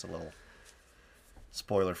of give us a little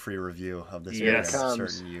spoiler-free review of this movie. Yes. I'm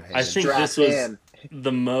certain you hated. I think Strap this was in.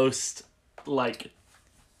 the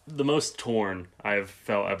most torn I've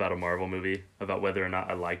felt about a Marvel movie, about whether or not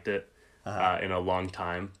I liked it in a long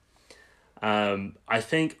time. I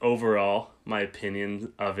think overall, my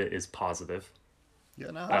opinion of it is positive. Yeah,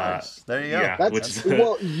 nice. There you go. yeah. That's Which is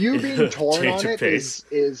well, you being torn change on of it pace.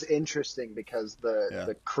 is interesting, because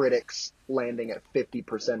the critics landing at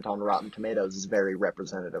 50% on Rotten Tomatoes is very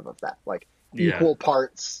representative of that. Like, Yeah. equal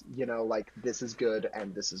parts, like, this is good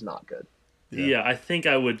and this is not good. Yeah, I think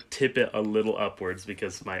I would tip it a little upwards,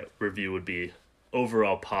 because my review would be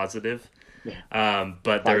overall positive.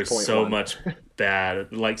 But there's so 5.1. much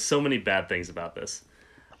bad, like so many bad things about this.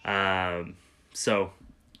 So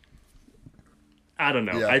I don't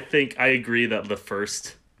know. Yeah. I think I agree that the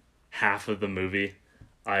first half of the movie,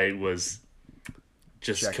 I was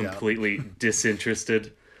just Checked out. completely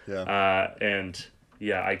disinterested. Yeah. And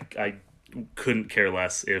yeah, I couldn't care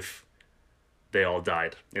less if they all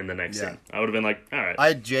died in the next Yeah. scene. I would have been like, all right.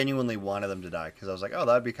 I genuinely wanted them to die, because I was like, oh,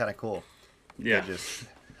 that would be kind of cool. Yeah, They just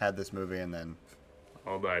had this movie and then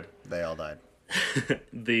all died. they all died.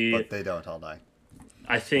 The But they don't all die.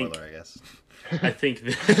 I think Spoiler, I guess.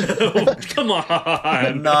 Come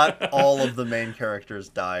on. Not all of the main characters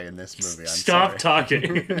die in this movie. I'm Stop sorry.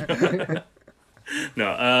 talking.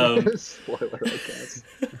 No, Spoiler, I guess.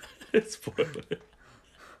 spoiler.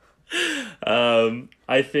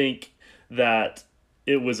 I think that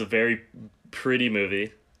it was a very pretty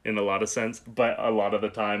movie in a lot of sense, but a lot of the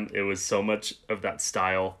time it was so much of that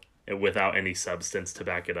style and without any substance to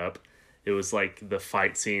back it up. It was like the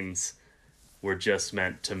fight scenes were just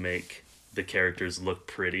meant to make the characters look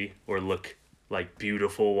pretty or look like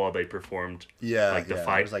beautiful while they performed Yeah, like the yeah, it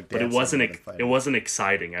fight, was like but it dancing wasn't rather than fighting. it wasn't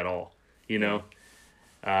exciting at all,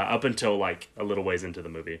 up until like a little ways into the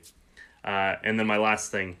movie. And then my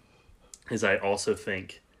last thing is, I also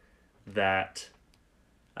think that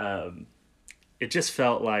it just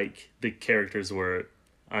felt like the characters were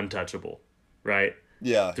untouchable, right?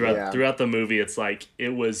 Yeah. Throughout the movie, it's like it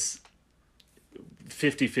was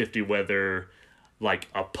 50-50 whether like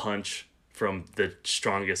a punch from the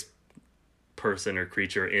strongest person or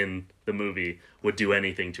creature in the movie would do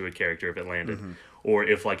anything to a character if it landed, or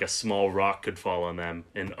if like a small rock could fall on them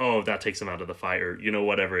and that takes them out of the fight, or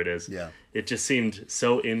whatever it is. Yeah. It just seemed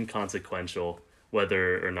so inconsequential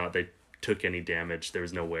whether or not they took any damage. There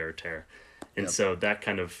was no wear or tear, and so that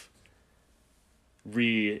kind of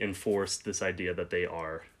reinforced this idea that they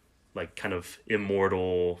are like kind of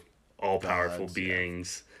immortal, all-powerful Gods, yeah.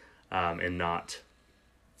 beings, and not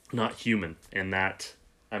human. And that,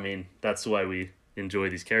 I mean, that's why we enjoy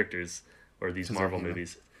these characters or these Marvel human.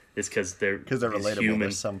 movies, is because they're Because they're these relatable. human,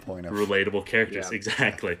 There's some point of. relatable characters. Yeah.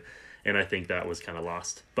 Exactly. And I think that was kind of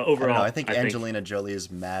lost. But I don't overall, know. I think Angelina Jolie's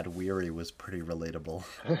Mad Weary was pretty relatable.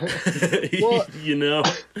 Well,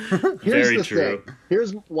 Here's very the true. thing.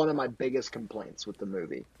 Here's one of my biggest complaints with the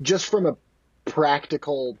movie, just from a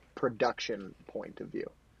practical production point of view.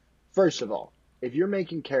 First of all, if you're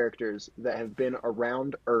making characters that have been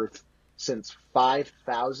around Earth since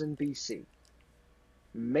 5000 BC,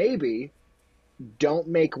 maybe don't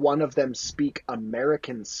make one of them speak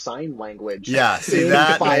American Sign Language. Yeah, see, in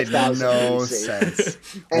that made 5000 no BC. sense.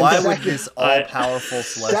 And Why would second- this all-powerful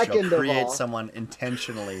celestial Second of create all- someone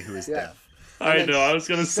intentionally who is Yeah. deaf? I And then know. I was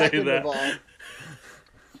gonna say second that. of all,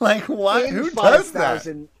 Like, what? In Who does that?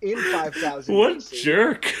 5,000 What BC,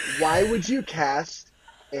 jerk? why would you cast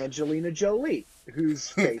Angelina Jolie, whose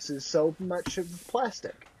face is so much of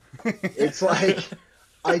plastic? It's like,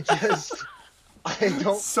 I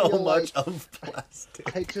don't So feel much like, of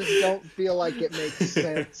plastic. I just don't feel like it makes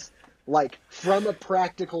sense. Like, from a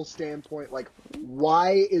practical standpoint, like,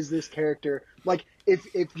 why is this character, like, if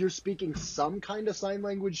you're speaking some kind of sign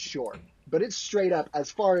language, sure. But it's straight up, as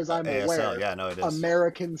far as I'm ASL, aware, yeah, no, it is.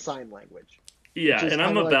 American Sign Language. Yeah, Which is and I'm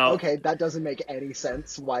kinda like, about okay, that doesn't make any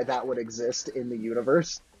sense why that would exist in the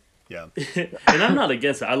universe. Yeah. and I'm not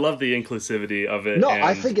against it. I love the inclusivity of it. No, and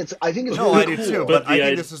I think it's No, really I do cool. too, But but I the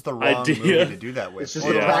think this is the wrong idea- movie to do that with. It's just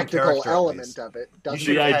Or the wrong practical character, at element least. of it. You Doesn't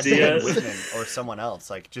should The have make had Dan idea- Whitman or someone else,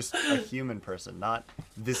 like just a human person, not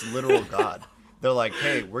this literal god. They're like,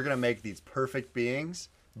 hey, we're gonna make these perfect beings,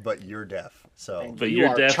 but you're deaf, so but You you're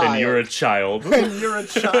are deaf child. and you're a child. and you're a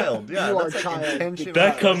child. Yeah, You are that's like child intentional.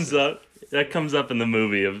 That comes up. That comes up in the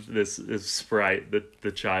movie of this sprite,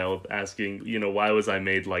 the child asking, why was I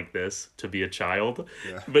made like this to be a child?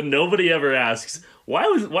 Yeah. But nobody ever asks, why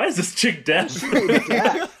is this chick deaf?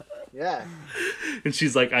 deaf. Yeah. And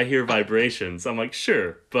she's like, I hear vibrations. I'm like,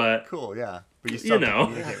 sure, but Cool, yeah, but you still have to know.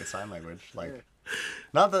 communicate with sign language, like.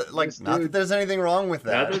 Not that, This not that dude- there's anything wrong with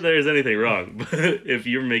not that. that there's anything wrong. But if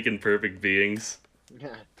you're making perfect beings,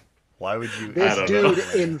 Yeah. Why would you? This don't know.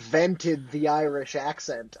 dude invented the Irish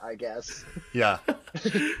accent, I guess. Yeah, yeah,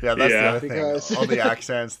 that's Yeah. the other Because- thing. All the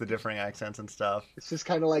accents, the different accents and stuff. It's just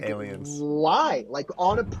kind of like, Aliens. why? Like,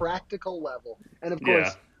 on a practical level. And of course,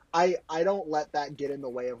 Yeah. I don't let that get in the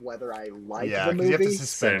way of whether I like Yeah, the because you have to movie.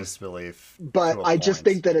 suspend Same. disbelief. But to a I just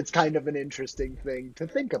point. think that it's kind of an interesting thing to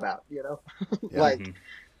think about, Yeah. like, Mhm.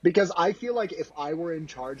 because I feel like if I were in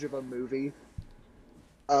charge of a movie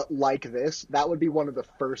like this, that would be one of the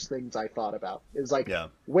first things I thought about. Is like, Yeah.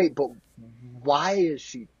 wait, but why is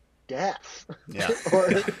she deaf? Yeah. Or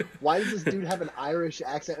why does this dude have an Irish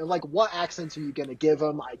accent? And like, what accents are you gonna give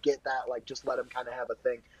him? I get that, like, just let him kind of have a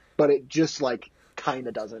thing, but it just like kind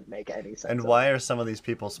of doesn't make any sense. And why are some of these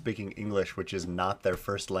people speaking English, which is not their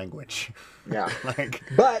first language? Yeah. Like,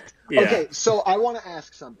 But Yeah. okay, so I want to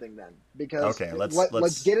ask something then, because okay,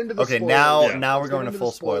 let's get into the okay, spoilers. now Yeah. now we're Let's get going to into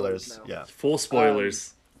full the spoilers spoilers. now. Yeah. full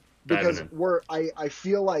spoilers. Because diving in. I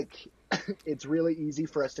feel like it's really easy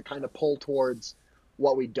for us to kind of pull towards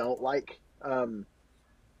what we don't like,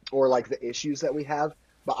 or like the issues that we have.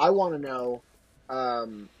 But I want to know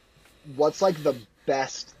what's like the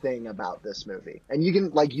best thing about this movie, and you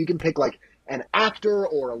can pick like an actor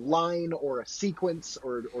or a line or a sequence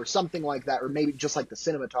or something like that, or maybe just like the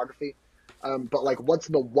cinematography. But like, what's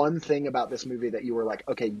the one thing about this movie that you were like,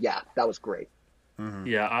 okay, yeah, that was great.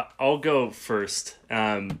 Yeah, I'll go first,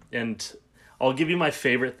 and I'll give you my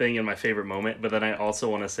favorite thing and my favorite moment, but then I also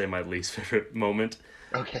want to say my least favorite moment.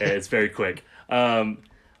 Okay. It's very quick.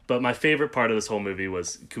 But my favorite part of this whole movie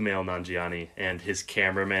was Kumail Nanjiani and his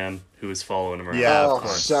cameraman who was following him around. Yeah, Oh, of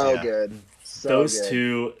course, so yeah. good. So Those good.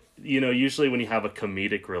 two, usually when you have a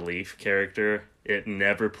comedic relief character, it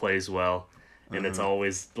never plays well. And it's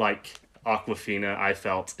always like Aquafina, I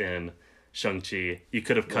felt in Shang-Chi. You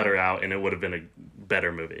could have cut her out and it would have been a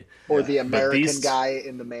better movie. Or the But American these- guy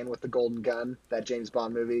in The Man with the Golden Gun, that James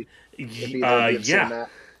Bond movie. If either of you have seen Yeah. that.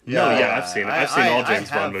 No, yeah, I've seen it. I've seen all James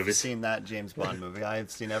Bond I've movies. seen that James Bond movie. I've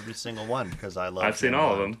seen every single one because I love. I've seen James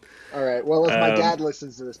all of Bond. them. All right. Well, if my Um, dad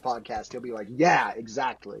listens to this podcast, he'll be like, "Yeah,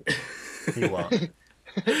 exactly." He won't.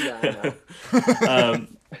 Yeah, I know.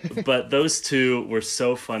 But those two were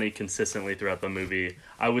so funny consistently throughout the movie.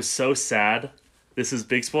 I was so sad. This is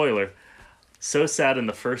big spoiler. So sad in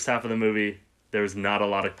the first half of the movie. There was not a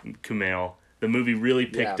lot of Kumail. The movie really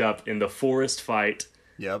picked Yeah. up in the forest fight,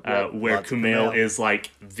 Yep. where Lots of Kumail is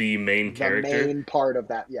like the main The character, main part of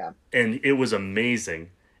that, yeah. and it was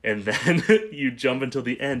amazing. And then you jump until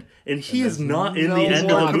the end, and he is not in no the end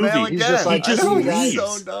more of the Kumail movie. He's just like, he just I know, leaves. he's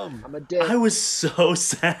so dumb. I'm a dick. I was so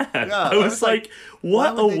sad. Yeah, I was like,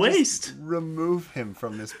 what why a would they waste. just remove him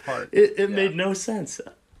from this part. It made no sense.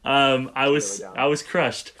 I was Really dumb. I was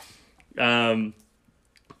crushed.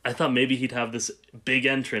 I thought maybe he'd have this big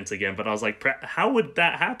entrance again, but I was like, how would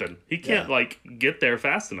that happen? He can't Yeah. like get there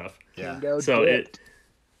fast enough. yeah. Go So dick.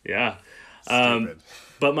 yeah. Stupid.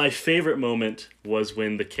 But my favorite moment was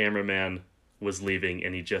when the cameraman was leaving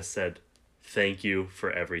and he just said, "Thank you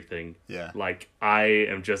for everything." Yeah. Like, I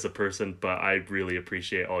am just a person, but I really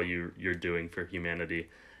appreciate all you're doing for humanity.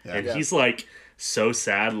 Yeah. And Yeah. he's like so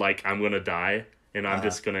sad, like I'm gonna die, and I'm Uh-huh.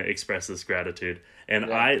 just gonna express this gratitude. And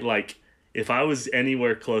Yeah. I like, if I was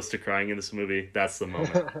anywhere close to crying in this movie, that's the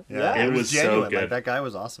moment. Yeah, it it was was so genuine. good. Like, that guy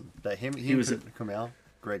was awesome. That he was and Kumail,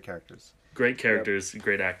 great characters. Great characters,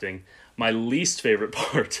 great acting. My least favorite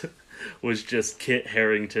part was just Kit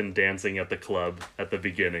Harington dancing at the club at the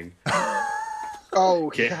beginning.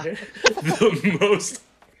 Oh, Kit, yeah. the most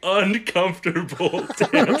uncomfortable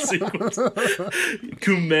dance sequence.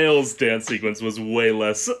 Kumail's dance sequence was way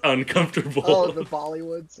less uncomfortable. Oh, the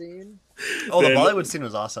Bollywood scene. Oh, the Then- Bollywood scene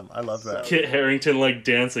was awesome. I love that. Kit Harington like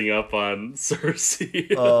dancing up on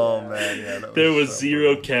Cersei. Oh man, yeah. That There was so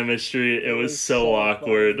zero brutal. chemistry. It was was so so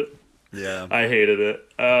awkward. funny. Yeah. I hated it.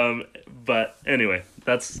 But anyway,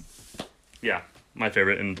 that's my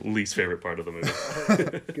favorite and least favorite part of the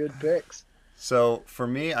movie. Good picks. So for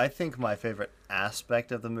me, I think my favorite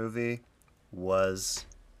aspect of the movie was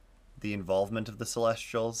the involvement of the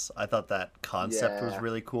Celestials. I thought that concept was Yeah.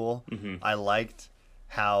 really cool. Mm-hmm. I liked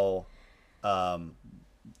how,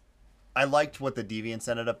 I liked what the Deviants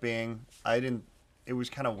ended up being. It was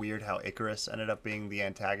kind of weird how Icarus ended up being the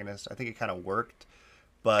antagonist. I think it kind of worked,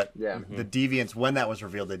 but Yeah. the Deviants, when that was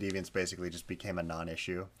revealed, the Deviants basically just became a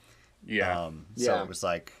non-issue. Yeah. So Yeah. it was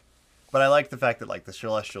like, but I like the fact that like the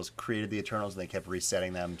Celestials created the Eternals and they kept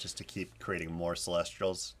resetting them just to keep creating more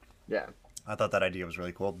Celestials. Yeah. I thought that idea was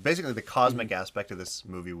really cool. Basically, the cosmic aspect of this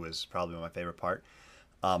movie was probably my favorite part.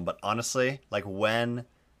 But honestly, like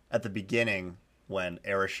at the beginning, when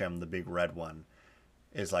Erisham, the big red one,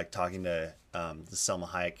 is like talking to the Selma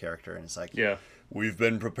Hayek character, and it's like, Yeah. we've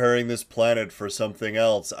been preparing this planet for something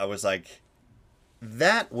else. I was like,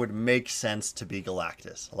 that would make sense to be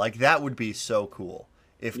Galactus. Like, that would be so cool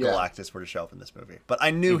if Yeah. Galactus were to show up in this movie. But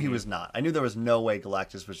I knew he was not. I knew there was no way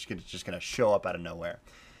Galactus was just going to show up out of nowhere.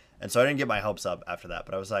 And so I didn't get my hopes up after that.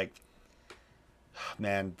 But I was like,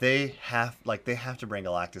 man, they have to bring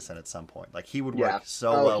Galactus in at some point. Like, he would work Yeah.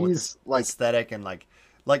 so Oh, well with he's, this like- aesthetic and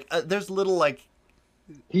there's little like,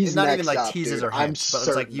 He's not next even like up, teases dude. or I'm hints, but it's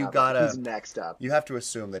like certain you of it. gotta- He's next up you have to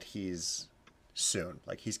assume that he's soon.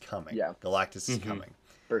 Like, he's coming. Yeah. Galactus is coming.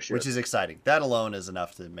 for sure. Which is exciting. That alone is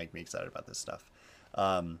enough to make me excited about this stuff.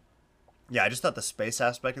 Yeah, I just thought the space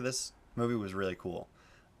aspect of this movie was really cool.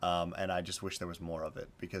 And I just wish there was more of it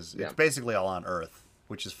because Yeah. it's basically all on Earth,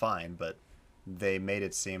 which is fine, but they made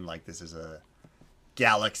it seem like this is a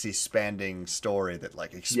galaxy spanning story that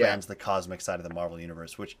like expands the cosmic side of the Marvel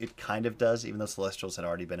universe, which it kind of does, even though Celestials had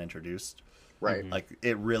already been introduced. right. Like,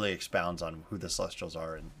 it really expounds on who the Celestials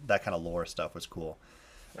are, and that kind of lore stuff was cool.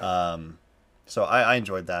 So I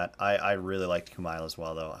enjoyed that. I really liked Kumail as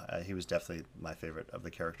well, though. He was definitely my favorite of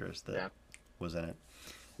the characters that Yeah. was in it.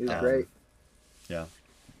 He's great. Yeah.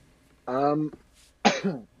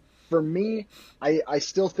 For me, I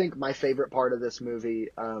still think my favorite part of this movie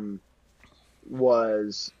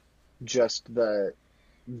was just the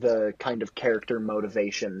kind of character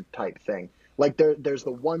motivation type thing. Like there's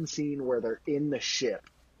the one scene where they're in the ship,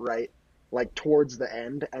 right? Like towards the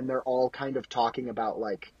end, and they're all kind of talking about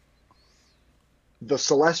like the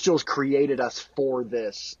Celestials created us for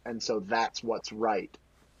this, and so that's what's right.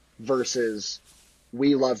 Versus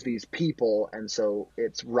we love these people, and so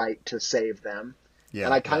it's right to save them. Yeah.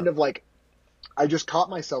 And I kind of like, I just caught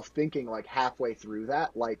myself thinking like halfway through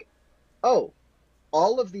that, like, oh,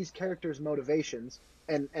 all of these characters' motivations,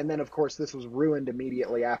 and then of course this was ruined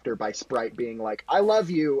immediately after by Sprite being like, I love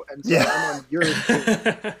you, and so I'm on your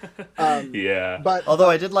team. Yeah. But Although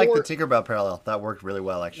I did like the for- Tinkerbell parallel. That worked really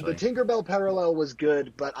well, actually. the Tinkerbell parallel was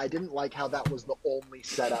good, but I didn't like how that was the only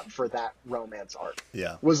setup for that romance arc.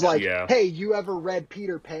 Yeah. Was like, Yeah. hey, you ever read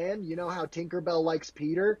Peter Pan? You know how Tinkerbell likes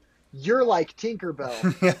Peter? You're like Tinkerbell.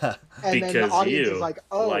 Yeah. And then the Because audience you is like,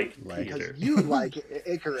 oh, like because Peter. you like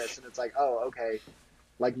Icarus. And it's like, oh, okay.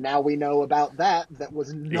 Like, now we know about that. That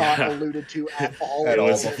was not Yeah. alluded to at all. At in all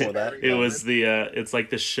this before that. very It was moment. it's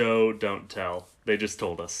like the show Don't Tell. They just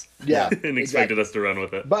told us. Yeah, and expected exactly. us to run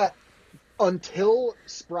with it. But until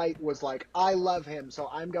Sprite was like, I love him, so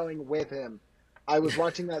I'm going with him, I was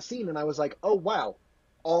watching that scene and I was like, oh, wow.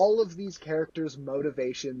 All of these characters'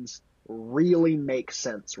 motivations really make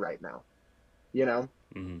sense right now. You know?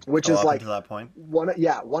 Which Oh, is up like, until that point. one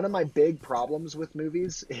of my big problems with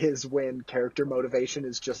movies is when character motivation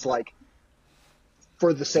is just like,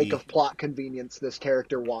 for the sake of plot convenience, this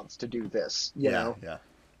character wants to do this, you know? Yeah.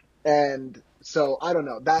 And so I don't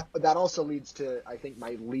know, that also leads to, I think,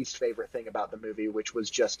 my least favorite thing about the movie, which was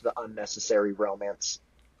just the unnecessary romance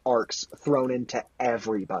arcs thrown into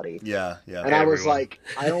everybody. Yeah. And I was Everyone. like,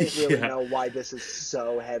 I don't really Yeah. know why this is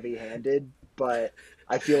so heavy-handed, but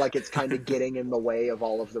I feel like it's kind of getting in the way of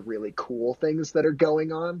all of the really cool things that are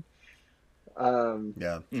going on.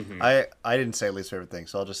 Yeah. Mm-hmm. I didn't say least favorite thing,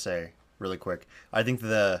 so I'll just say really quick. I think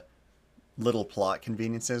the little plot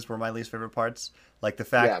conveniences were my least favorite parts. Like the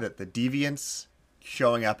fact Yeah. that the Deviants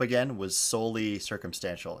showing up again was solely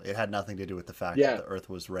circumstantial. It had nothing to do with the fact Yeah. that the Earth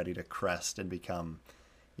was ready to crest and become,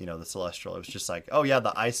 the Celestial. It was just like, oh yeah,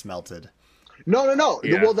 the ice melted. No.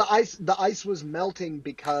 Yeah. Well, the ice was melting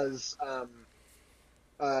because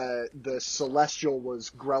the Celestial was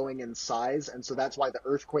growing in size, and so that's why the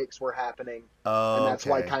earthquakes were happening, Oh, and that's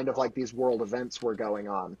why okay. kind of like these world events were going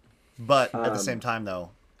on. But at the same time,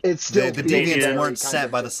 though, It still the feels deviants very weren't kind sent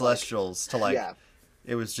of by the just like- Celestials to like. yeah,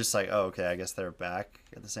 It was just like, oh, okay, I guess they're back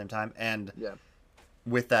at the same time. And yeah.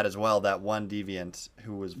 with that as well, that one deviant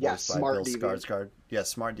who was Yeah, voiced by Smart Bill Deviant. Skarsgård. Yeah,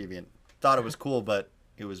 Smart Deviant. Thought it was cool, but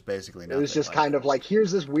it was basically It nothing. was just like, kind of like,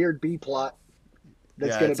 here's this weird B plot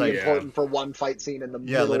that's Yeah, going it's to be like- important for one fight scene in the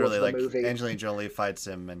Yeah, middle literally, of the like movie. Angelina Jolie fights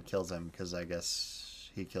him and kills him because I guess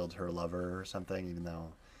he killed her lover or something. Even though,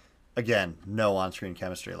 again, no on-screen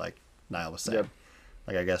chemistry, like Niall was saying. Yep.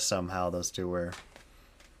 Like I guess somehow those two were,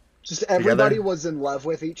 Just everybody together. was in love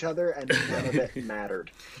with each other, and none of it mattered.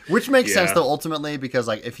 which makes sense Yeah. though ultimately because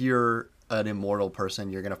like if you're an immortal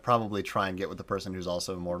person, you're gonna probably try and get with the person who's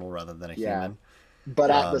also immortal rather than a Yeah. human. But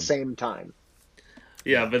at Um, the same time,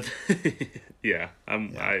 Yeah, but yeah,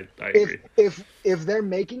 I if agree. if they're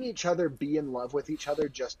making each other be in love with each other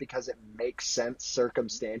just because it makes sense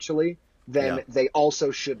circumstantially, then Yeah. they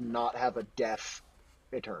also should not have a deaf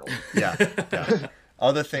eternal. Yeah. yeah.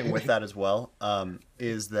 Other thing with that as well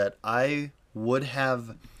is that I would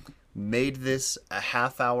have made this a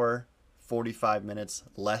half hour, 45 minutes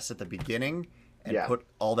less at the beginning and Yeah. put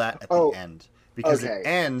all that at Oh, the end. Because okay. it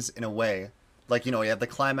ends in a way, like, you have the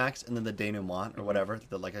climax and then the denouement or whatever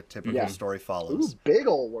that like a typical Yeah. story Ooh, follows. big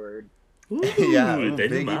ol' word. Yeah, Ooh, big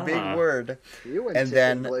denouement. word. You went And to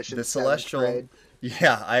then English in the seventh celestial. grade.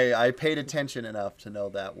 Yeah, I paid attention enough to know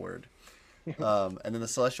that word. And then the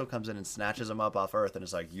Celestial comes in and snatches him up off Earth, and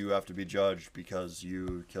it's like, you have to be judged because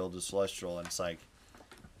you killed a Celestial. And it's like,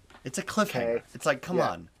 it's a cliffhanger. Okay. It's like, come Yeah.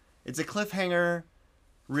 on. It's a cliffhanger,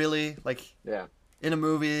 really? Like, Yeah, in a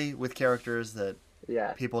movie with characters that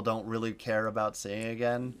yeah. people don't really care about seeing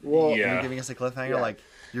again. Well, And Yeah. you're giving us a cliffhanger? Yeah. Like,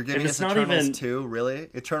 you're giving And us it's not Eternals even- 2, really?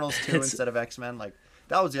 Eternals 2 It's- instead of X-Men? Like,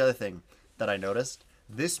 that was the other thing that I noticed.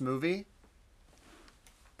 This movie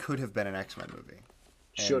could have been an X-Men movie.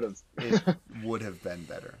 And should have. It would have been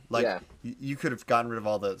better. Like, Yeah. you could have gotten rid of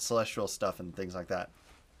all the celestial stuff and things like that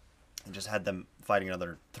and just had them fighting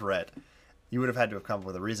another threat. You would have had to have come up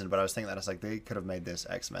with a reason, but I was thinking that it's like they could have made this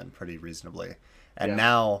X-Men pretty reasonably. And Yeah.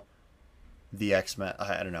 now the X-Men,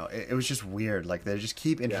 I don't know, it was just weird. Like, they just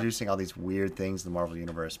keep introducing all these weird things in the Marvel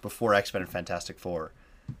Universe. Before X-Men and Fantastic Four,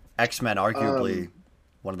 X-Men arguably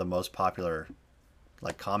one of the most popular,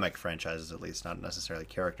 like, comic franchises, at least, not necessarily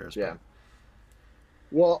characters. Yeah.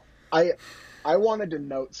 Well, I wanted to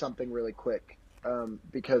note something really quick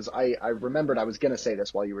because I remembered I was going to say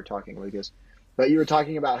this while you were talking, Lucas. But you were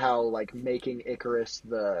talking about how like making Icarus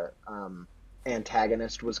the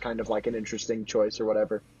antagonist was kind of like an interesting choice or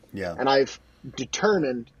whatever. Yeah. And I've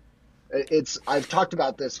determined I've talked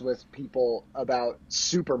about this with people about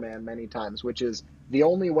Superman many times, which is the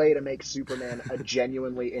only way to make Superman a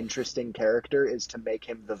genuinely interesting character is to make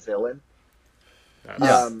him the villain.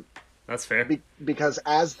 Yeah. That's fair. Because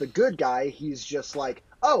as the good guy, he's just like,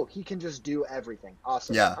 oh, he can just do everything.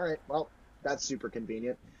 Awesome. Yeah. All right. Well, that's super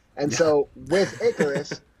convenient. And so with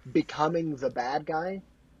Icarus becoming the bad guy,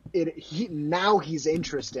 now he's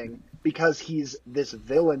interesting because he's this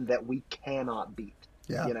villain that we cannot beat.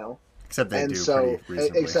 Yeah. You know? Except they And do so, pretty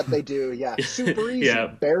reasonably. except they do, yeah, super easy, Yeah,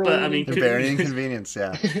 barely. but, I mean, The very inconvenience,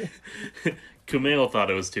 yeah. Kumail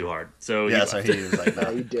thought it was too hard, so Yeah, he so left. he was like, yeah,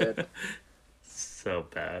 no. he did. So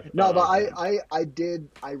bad. No, but man.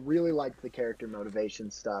 I really liked the character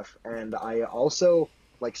motivation stuff, and I also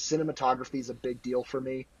like cinematography is a big deal for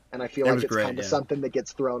me, and I feel It like was it's great, kind of yeah. something that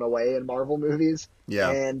gets thrown away in Marvel movies.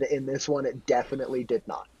 Yeah. And in this one, it definitely did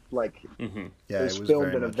not. Like Mhm. Yeah, it was it was filmed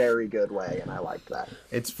very in a much. very good way, and I liked that.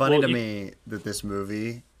 It's funny Well, to you- me that this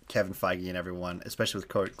movie, Kevin Feige and everyone, especially with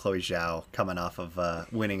Chloe Zhao coming off of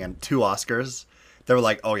winning 2 Oscars, they were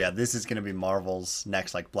like, "Oh yeah, this is going to be Marvel's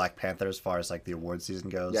next like Black Panther as far as like the award season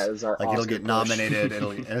goes. Yeah, it was our like it'll Oscar get push." nominated.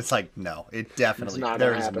 And it's like, no, it definitely not there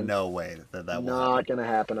gonna is happen. no way that will Not happen. gonna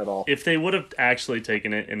happen at all. If they would have actually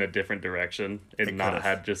taken it in a different direction and They not could've.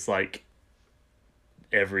 had just like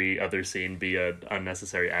every other scene be a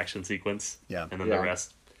unnecessary action sequence, Yeah. and then Yeah. the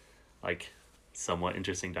rest like somewhat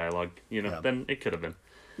interesting dialogue, Yeah. then it could have been.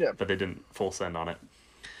 Yeah. But they didn't full send on it.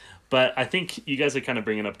 But I think you guys are kind of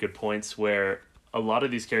bringing up good points where a lot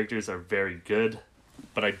of these characters are very good,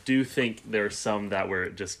 but I do think there are some that were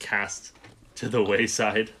just cast to the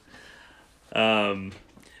wayside.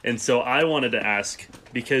 And so I wanted to ask,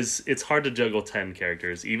 because it's hard to juggle 10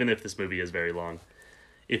 characters, even if this movie is very long.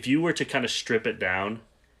 if you were to kind of strip it down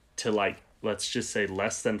to like, let's just say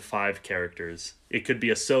less than 5 characters, it could be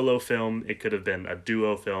a solo film, it could have been a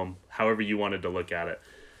duo film, however you wanted to look at it.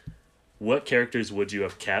 What characters would you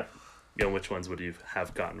have kept, and which ones would you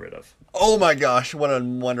have gotten rid of? Oh my gosh, what a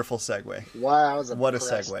wonderful segue. Wow, that was What a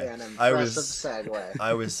impressed, segue. An I impressive was- segue.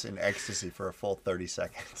 I was in ecstasy for a full 30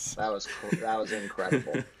 seconds. That was cool. That was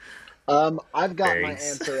incredible. I've got my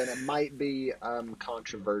Thanks. answer, and it might be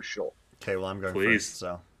controversial. Okay, well, I'm going Please. first,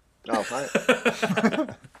 so. Oh, fine.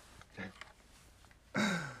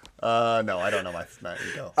 No, I don't know my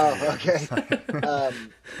you go. Oh,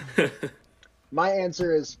 okay. My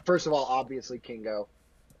answer is, first of all, obviously Kingo.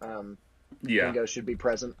 Yeah. Kingo should be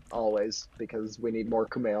present always because we need more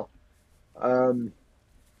Kumail.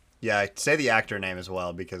 Yeah, say the actor name as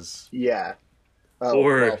well, because... Yeah. Oh,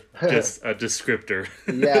 Or well. just a descriptor.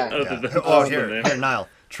 Yeah. Other Yeah. than Oh, the here, name. Niall.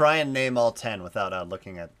 Try and name all 10 without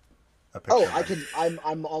looking at a picture. Oh, of I them. can.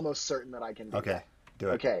 I'm almost certain that I can do Okay, that. do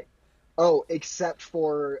it. Okay. Oh, except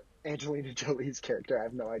for Angelina Jolie's character, I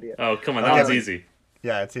have no idea. Oh, come on, that Okay. one's easy.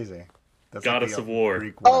 Yeah, it's easy. That's Goddess the of War.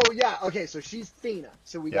 Greek one. Oh yeah, okay, so she's Thena.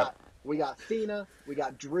 So we Yep. got Thena, we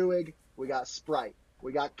got Druig, we got Sprite,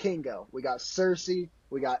 we got Kingo, we got Cersei,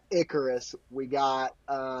 we got Icarus, we got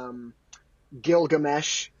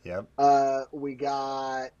Gilgamesh, Yep. we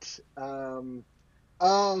got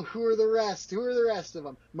oh, who are the rest? Who are the rest of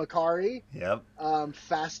them? Makari, Yep.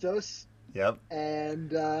 Fastos, Yep.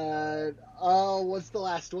 and oh, what's the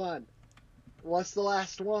last one? What's the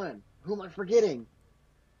last one? Who am I forgetting?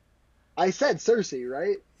 I said Cersei,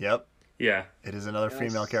 right? Yep. Yeah. It is another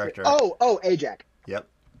female character. Oh, Ajax. Yep.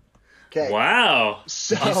 Okay. Wow.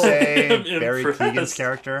 So Did you say I'm Barry impressed. Keegan's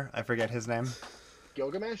character? I forget his name.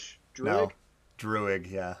 Gilgamesh? Druid? No.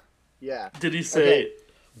 Druig, yeah. Yeah. Did he say, Okay.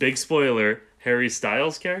 big spoiler, Harry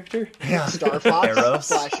Styles' character? Yeah. Star Fox Eros.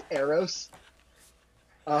 slash Eros.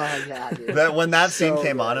 Oh yeah, dude. That when that scene So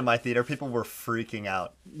came on good. in my theater, people were freaking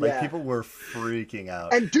out. Like Yeah. people were freaking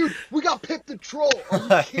out. And dude, we got Pip the Troll. Are you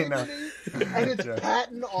I kidding know. me? And it's Yeah.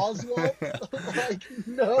 Patton Oswalt. Like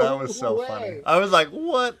no That was so way. funny. I was like,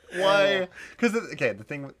 "What? Why?" Because the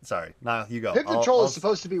thing. Sorry, Niall, you go. Pip the I'll- Troll I'll- is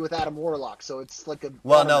supposed to be with Adam Warlock, so it's like a.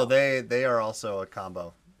 Well, I don't no, know. they are also a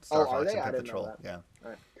combo. Star Oh, are Fox they? and I Pip the didn't know Troll. that.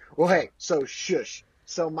 Yeah. Well, hey, so shush.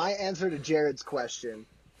 So my answer to Jared's question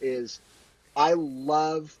is, I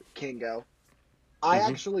love Kingo. I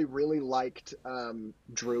Mm-hmm. actually really liked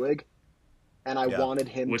Druig, and I Yeah. wanted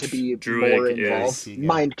him Which to be Druig more is? involved. Keegan.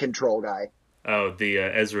 Mind control guy. Oh, the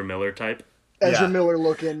Ezra Miller type? Ezra Yeah. Miller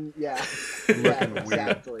looking, yeah. Looking Yeah, weird,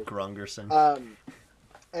 exactly. Grungerson.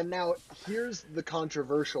 And now here's the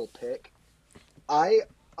controversial pick.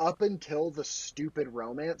 Up until the stupid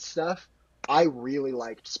romance stuff, I really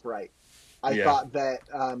liked Sprite. I Yeah. thought that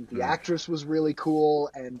the actress was really cool,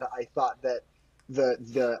 and I thought that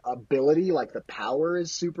the ability, like the power,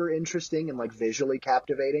 is super interesting and like visually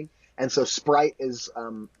captivating. And so Sprite is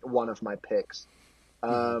one of my picks.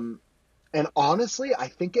 And honestly, I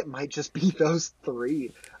think it might just be those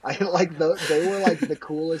three. I like they were like the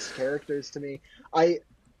coolest characters to me. They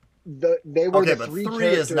were Okay, the but three three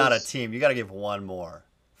is not a characters- team. You got to give one more.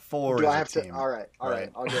 Four Do is I have a team. to? All right.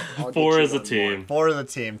 Right. I'll get 4 you is a one team. Four is a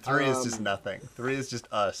team. Three is just Um, nothing. Three is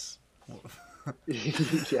just us. more.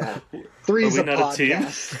 Yeah, three's Are a we not a team?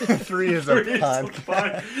 podcast. Three is a Three is a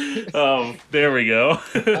podcast. Oh, there we go.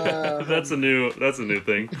 Um, that's a new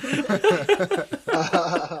thing.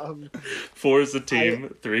 um, 4 is a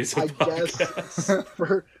team, 3 is a I podcast. guess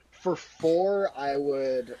for 4, I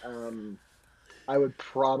would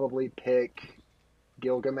probably pick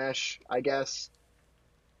Gilgamesh. I guess.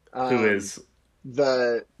 Who is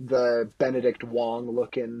the Benedict Wong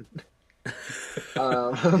looking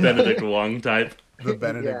Benedict Wong type? The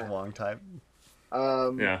Benedict Yeah. Wong type.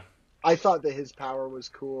 Yeah. I thought that his power was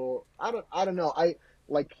cool. I don't know. I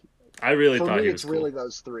like I really for thought me he it's was really cool.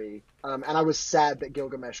 those three. And I was sad that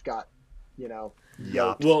Gilgamesh got,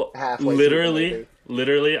 Yup. Well, halfway through the movie.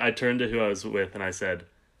 literally, I turned to who I was with and I said,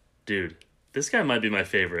 "Dude, this guy might be my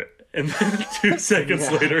favorite." And then 2 seconds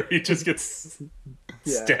Yeah. later, he just gets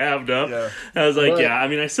Yeah. stabbed up. Yeah. I was like, But- "Yeah, I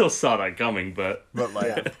mean, I still saw that coming, but But like,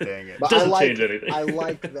 Yeah. dang it. But Doesn't I like, change anything. I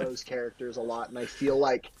like those characters a lot, and I feel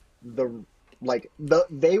like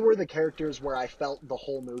they were the characters where I felt the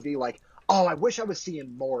whole movie like, oh, I wish I was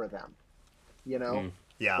seeing more of them.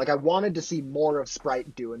 Yeah. Like I wanted to see more of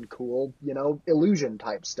Sprite doing cool, illusion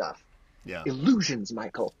type stuff. Yeah. Illusions,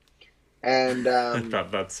 Michael. And I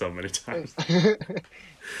thought that so many times."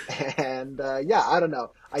 and yeah, I don't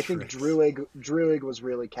know. I think Tricks. Druig was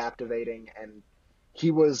really captivating, and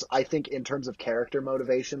he was, I think, in terms of character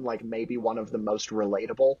motivation, like maybe one of the most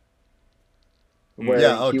relatable. where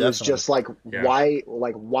Yeah, oh, he was definitely. just like, Yeah.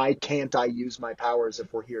 why can't I use my powers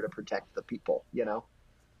if we're here to protect the people, you know?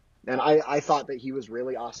 And I thought that he was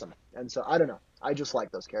really awesome. And so I don't know. I just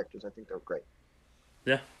like those characters. I think they're great.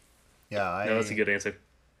 Yeah. Yeah, No, that's a good answer.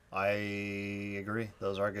 I agree.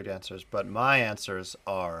 Those are good answers. But my answers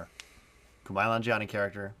are Kumail Nanjiani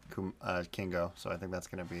character, Kingo. So I think that's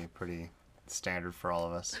going to be pretty standard for all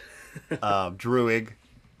of us. Druig,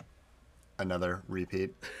 another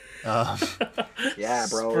repeat. Yeah,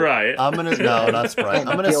 bro. Sprite. I'm gonna no, not Sprite.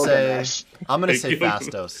 I'm gonna say Gilgamesh.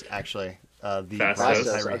 Fastos. Actually, the Fastos. Brian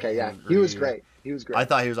Fastos. Tyree Okay, yeah. Henry. He was great. He was great. I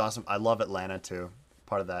thought he was awesome. I love Atlanta too.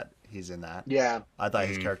 Part of that, he's in that. Yeah. I thought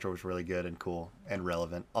his character was really good and cool and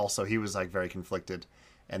relevant. Also, he was like very conflicted.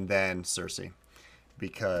 And then Cersei,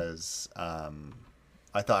 because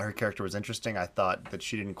I thought her character was interesting. I thought that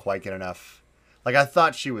she didn't quite get enough. Like I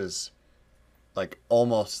thought she was like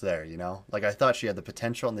almost there, you know. Like I thought she had the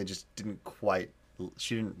potential, and they just didn't quite.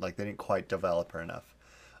 She didn't like they didn't quite develop her enough.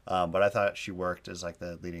 But I thought she worked as like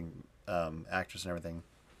the leading actress and everything.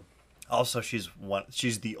 Also, she's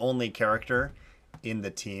the only character in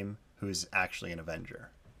the team who's actually an Avenger.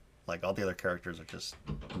 Like all the other characters are just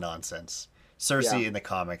nonsense. Cersei in the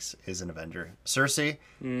comics is an Avenger. Cersei,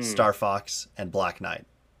 Star Fox, and Black Knight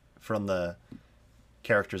from the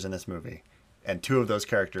characters in this movie, and two of those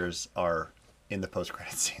characters are in the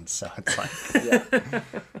post-credit scene. So it's like,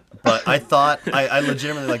 but I thought I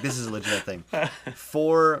legitimately like this is a legitimate thing.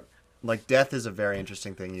 For like death is a very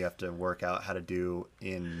interesting thing you have to work out how to do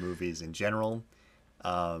in movies in general.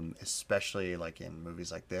 Especially like in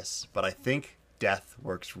movies like this. But I think death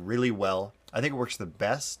works really well. I think it works the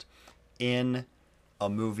best in a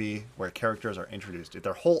movie where characters are introduced. If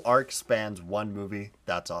their whole arc spans one movie,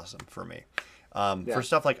 that's awesome for me. For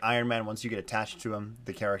stuff like Iron Man, once you get attached to him,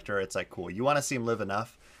 the character, it's like cool. You want to see him live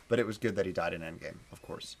enough, but it was good that he died in Endgame, of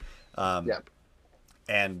course.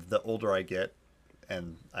 And the older I get,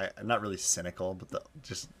 and I'm not really cynical, but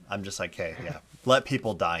I'm just like, hey, yeah, let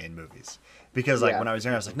people die in movies. Because like when I was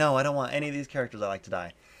younger, I was like, no, I don't want any of these characters I like to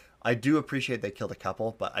die. I do appreciate they killed a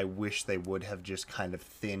couple, but I wish they would have just kind of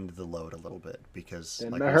thinned the load a little bit because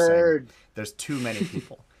like I was saying, there's too many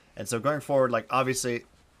people. And so going forward, like obviously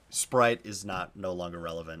Sprite is no longer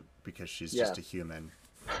relevant because she's just a human,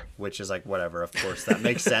 which is like whatever, of course that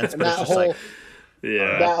makes sense, but it's just like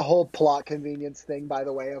that whole plot convenience thing, by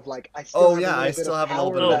the way, of like I still have a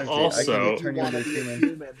little bit of energy. Also, I can turn you into a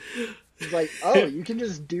human. It's like, oh, you can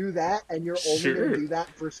just do that, and you're only going to do that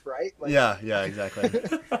for Sprite. Like, yeah, exactly.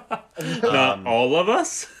 Not all of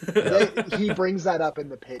us. He brings that up in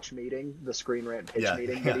the pitch meeting, the Screen Rant pitch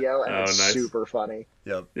meeting video, and it's super funny.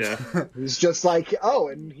 Yep. Yeah. He's just like, oh,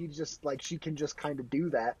 and he just like she can just kind of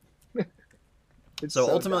do that. So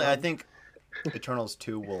ultimately, I think Eternals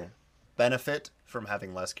 2 will benefit from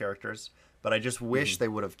having less characters, but I just wish they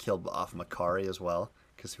would have killed off Makari as well,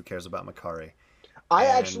 because who cares about Makari? I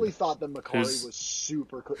actually thought that Makari was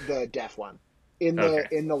super cool, the deaf one. In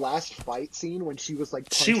the last fight scene when she was like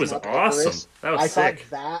punching she was up awesome. Icarus, That was I sick. thought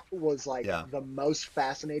that was like the most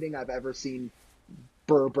fascinating I've ever seen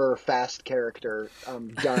Berber fast character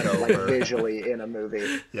done like visually in a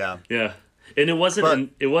movie. Yeah. Yeah. And it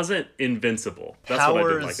wasn't invincible. That's what I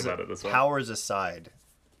did like about it as well. Powers aside,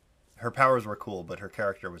 her powers were cool, but her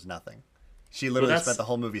character was nothing. She literally spent the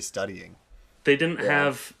whole movie studying. They didn't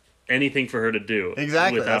have anything for her to do.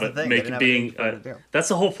 Exactly. Without that's the it thing. That's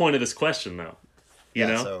the whole point of this question, though. You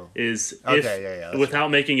know, so,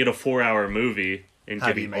 without making it a 4-hour movie and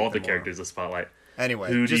How do you giving make all the them characters a spotlight. Anyway,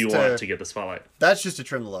 who do you want to get the spotlight? That's just to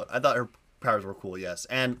trim the load. I thought her powers were cool, yes,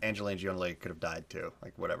 and Angelina Jolie could have died too.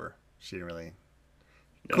 Like whatever, she didn't really.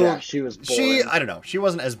 Cool. Yeah, she was boring. I don't know. She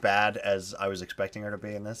wasn't as bad as I was expecting her to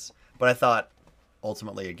be in this, but I thought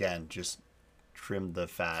ultimately, again, just trimmed the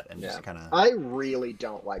fat and just kind of. I really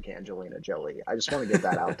don't like Angelina Jolie. I just want to get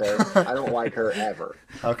that out there. I don't like her ever.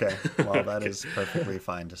 Okay, well that is perfectly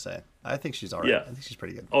fine to say. I think she's alright. Yeah. I think she's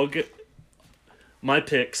pretty good. I'll get my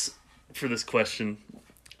picks for this question.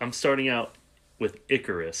 I'm starting out with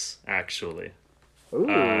Icarus, actually.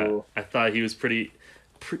 Ooh. I thought he was pretty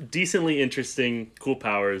decently interesting, cool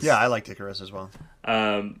powers. Yeah, I liked Icarus as well.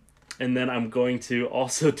 And then I'm going to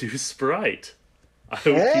also do Sprite. I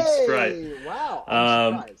would keep Sprite. Wow,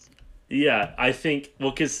 I'm surprised. Yeah, I think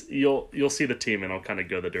because you'll see the team and I'll kind of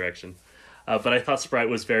go the direction. But I thought Sprite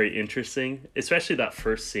was very interesting, especially that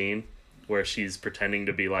first scene where she's pretending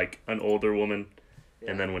to be like an older woman,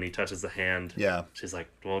 and then when he touches the hand, she's like,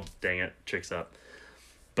 "Well, dang it, tricks up."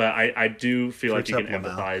 But I do feel like you can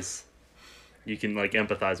empathize. You can like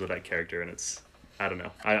empathize with that character, and it's I don't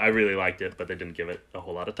know. I really liked it, but they didn't give it a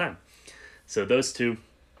whole lot of time. So those two.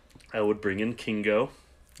 I would bring in Kingo.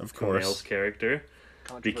 Of course. Kumail's character,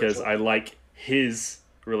 because Controversial. I like his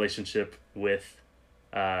relationship with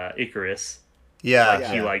Icarus. Yeah, Like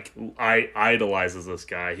he like idolizes this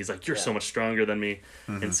guy. He's like, you're so much stronger than me.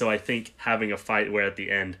 And so I think having a fight where at the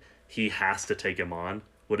end he has to take him on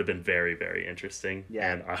would have been very, very interesting.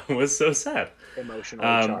 Yeah. And I was so sad. Emotionally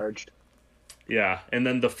charged. Yeah. And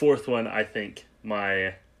then the fourth one, I think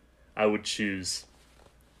I would choose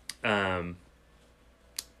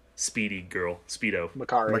Speedo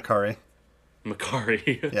Makari.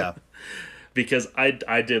 Makari. Yeah. Because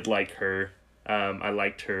I did like her. I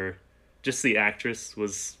liked her. Just the actress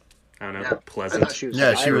was, I don't know, Yeah. I pleasant. thought she was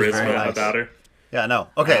Yeah, she was Charisma very nice. about her. Yeah, no.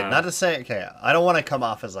 Okay, not to say, okay, I don't want to come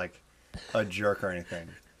off as like a jerk or anything.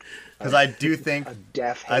 Because I do think. A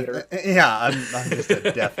deaf hater. I'm just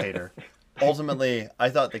a deaf hater. Ultimately, I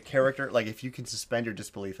thought the character, like, if you can suspend your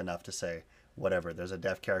disbelief enough to say, whatever, there's a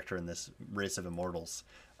deaf character in this race of immortals,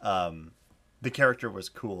 the character was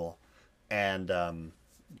cool. And,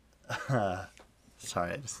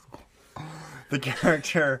 sorry, the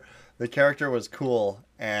character was cool,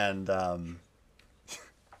 and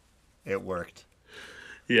it worked.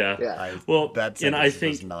 Yeah. Yeah. Well, That and I sentence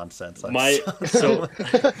think was nonsense. I'm my so-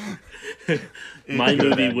 my could have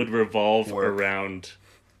movie been would revolve work. around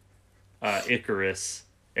Icarus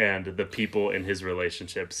and the people in his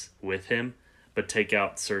relationships with him, but take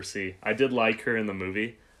out Cersei. I did like her in the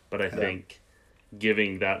movie, but I think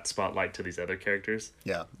giving that spotlight to these other characters,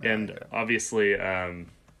 yeah. and obviously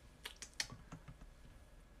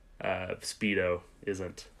Speedo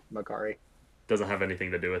Makari. doesn't have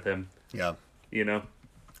anything to do with him, Yeah. you know.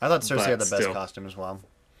 I thought Cersei But had the best still. costume as well.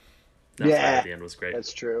 That fight Yeah. at the end was great.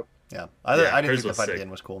 That's true. Yeah. Yeah, I didn't hers think the was fight at sick. the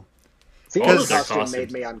end was cool. Thena's All of their costume costumes.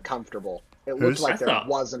 made me uncomfortable. It Whose? looked like I there thought-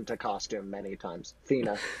 wasn't a costume many times.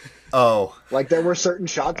 Thena. Oh. Like, there were certain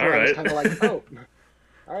shots where I was Alright. kind of like, oh,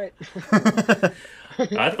 all right.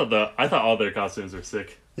 I thought all their costumes were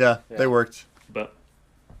sick, Yeah, Yeah. they worked. but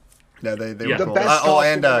Yeah, they Yeah. were The cool. best costume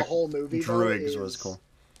and in the whole movie, though, Druigs was is- cool.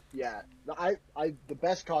 Yeah, the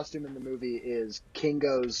best costume in the movie is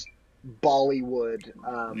Kingo's Bollywood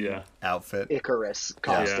yeah. Outfit. Icarus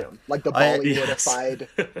costume. Like the I- Bollywoodified.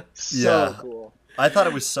 So Yeah. cool. I thought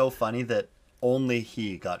it was so funny that only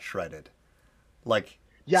he got shredded. Like,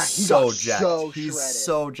 Yeah, he so got jacked. so He's shredded.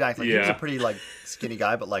 so jacked. Like, he was a Yeah. pretty, like, skinny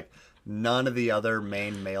guy, but, like, none of the other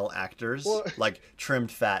main male actors, Well- like,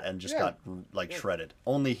 trimmed fat and just Yeah. got, like, shredded.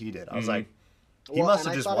 Only he did. I was Mhm. like, he Well, must and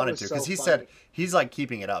have I just thought it wanted was to. so Because he funny. said he's, like,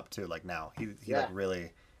 keeping it up, too. Like, now. He Yeah. like,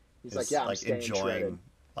 really He's is, like, yeah, I'm like, staying enjoying, shredded.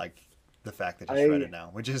 like, the fact that he's I- shredded now,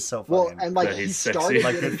 which is so funny. Well, and like That he he's sexy. started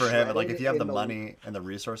like, getting good for him. And, like, if shredded you have in the money and the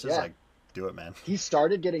resources, Yeah. like, do it, man. He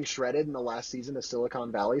started getting shredded in the last season of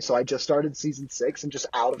Silicon Valley, so I just started season 6, and just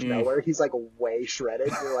out of nowhere, he's like way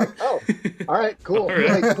shredded. You're like, oh, all right, cool, All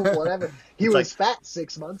right. like whatever. He It's was fat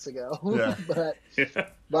 6 months ago, Yeah. but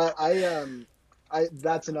I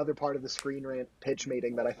that's another part of the Screen Rant pitch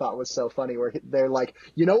meeting that I thought was so funny, where they're like,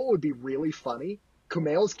 you know what would be really funny?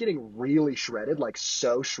 Kumail's getting really shredded, like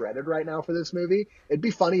so shredded right now for this movie. It'd be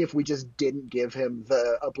funny if we just didn't give him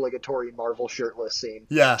the obligatory Marvel shirtless scene.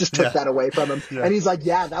 Yeah. Just took yeah. that away from him. Yeah. And he's like,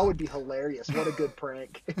 yeah, that would be hilarious. What a good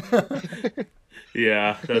prank.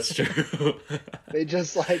 Yeah, that's true. They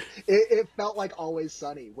just like, it felt like Always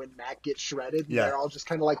Sunny when Matt gets shredded. Yeah. They're all just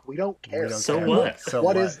kind of like, we don't care. We don't So care. what? So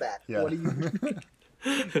What is that? Yeah. What do you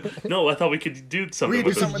No, I thought we could do something We can do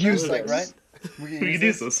with something this. with this, Use like, this. right? We can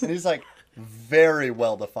use this. And he's like very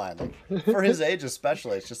well defined. Like for his age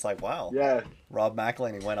especially, it's just like, wow. Yeah. Rob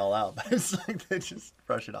McElhenney went all out. But it's like they just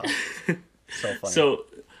brush it off. So funny. So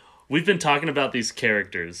we've been talking about these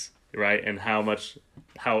characters, right? And how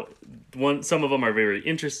some of them are very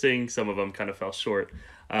interesting, some of them kind of fell short.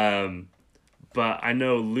 But I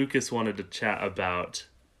know Lucas wanted to chat about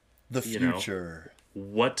the you know, future.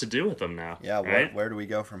 what to do with them now. Yeah, right? where do we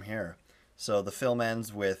go from here? So the film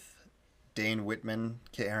ends with Dane Whitman,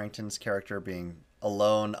 Kit Harington's character, being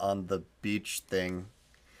alone on the beach thing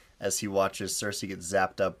as he watches Cersei get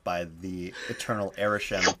zapped up by the Eternal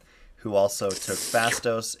Arishem, who also took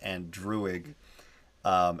Fastos and Druig.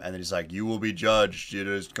 And then he's like, you will be judged. It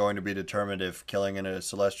is going to be determined if killing a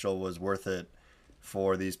Celestial was worth it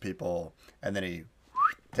for these people. And then he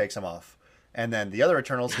takes him off. And then the other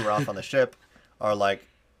Eternals who are off on the ship are like,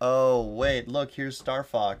 oh, wait, look, here's Star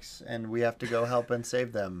Fox, and we have to go help and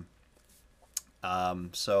save them.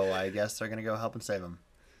 So I guess they're going to go help and save him.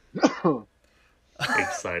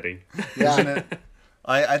 Exciting. Yeah. Isn't it?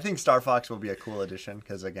 I think Star Fox will be a cool addition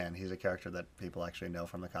because, again, he's a character that people actually know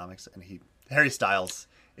from the comics. And Harry Styles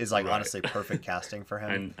is, like, Right. honestly perfect casting for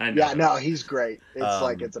him. And I know. Yeah, no, he's great. It's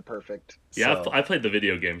like, it's a perfect. Yeah, So- I played the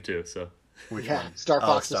video game too, so Which Yeah. one? Star Oh,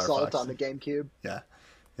 Fox Star Assault Fox. on the GameCube. Yeah.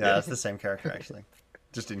 Yeah, that's the same character actually,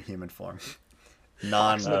 just in human form. Fox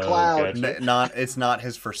Oh, McCloud. gotcha. It's not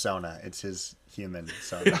his persona. It's his human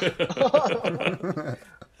persona.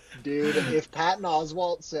 Dude, if Patton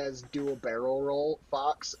Oswalt says do a barrel roll,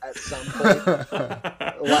 Fox, at some point,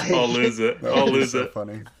 like, I'll lose it. That I'll would be lose so it.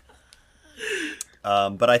 funny.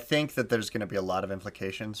 But I think that there's going to be a lot of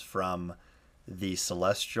implications from the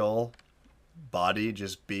celestial body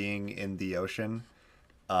just being in the ocean.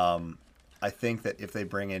 I think that if they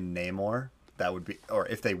bring in Namor, that would be, or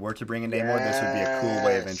if they were to bring in Namor, this would be a cool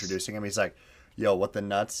way of Yes. introducing him. He's like, yo, what the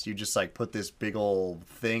nuts? You just like put this big old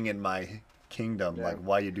thing in my kingdom. Yeah. Like,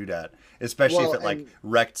 why you do that? Especially Well, if it like and-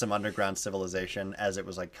 wrecked some underground civilization as it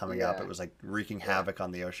was like coming up. Yeah. It was like wreaking havoc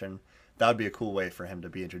on the ocean. That would be a cool way for him to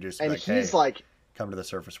be introduced. and Like, he's hey, like, come to the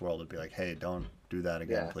surface world and be like, hey, don't do that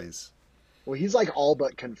again, Yeah. please. well, he's like all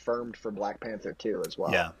but confirmed for Black Panther 2 as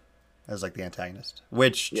well. Yeah. As like the antagonist.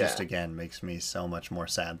 Which just Yeah. again makes me so much more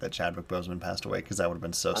sad that Chadwick Boseman passed away because that would have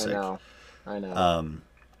been so sick. I know.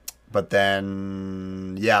 But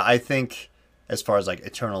then, yeah, I think as far as like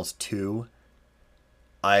Eternals 2,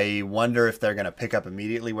 I wonder if they're going to pick up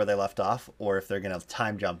immediately where they left off or if they're going to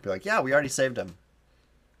time jump. Be like, yeah, we already saved him.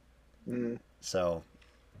 Mm, So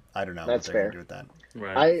I don't know That's what they're fair. going to do with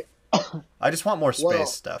that. Right. I just want more space Well,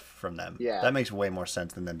 stuff from them. yeah. That makes way more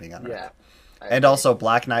sense than them being on Earth. Yeah. I And agree. also,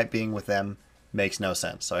 Black Knight being with them makes no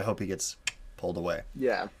sense. So I hope he gets pulled away.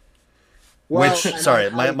 Yeah. Well, Which, and sorry,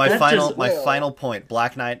 I my That final just my will. final point.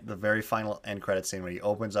 Black Knight, the very final end credit scene when he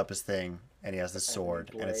opens up his thing and he has this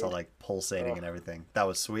sword and it's all blade. like pulsating Ugh. and everything. That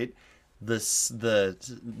was sweet. There's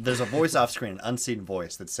a voice off screen, an unseen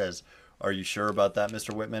voice that says, "Are you sure about that,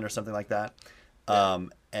 Mr. Whitman?" or something like that.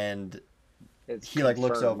 And It's he like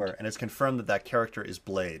looks confirmed. over and it's confirmed that that character is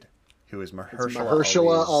Blade, who is It's Mahershala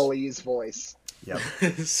Mahershala Ali's. Ali's voice. Yep.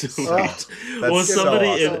 Sweet. Oh, Well, so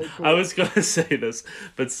somebody awesome. in, I was going to say this,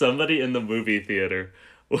 but somebody in the movie theater,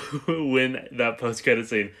 when that post credit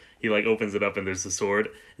scene, he like opens it up and there's a sword,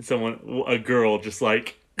 and a girl just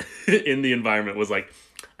like in the environment was like,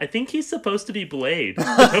 I think he's supposed to be Blade.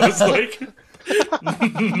 I was like,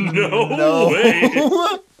 no way,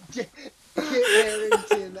 Kit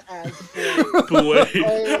Harington as Blade. Blade.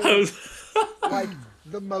 Oh. I was, Like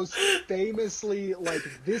the most famously, like,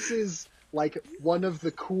 this is like one of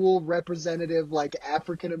the cool representative like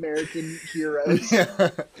African American heroes.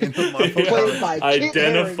 In the Marvel Played comics. by Kit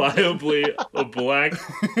identifiably a black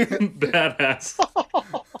badass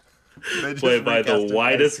They just played by the recast it as-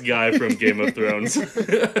 whitest guy from Game of Thrones.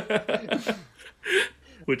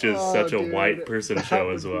 Which is Oh, such a dude, white person that show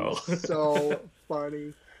would as be well. So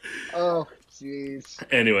funny. Oh, jeez.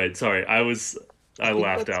 Anyway, sorry, I laughed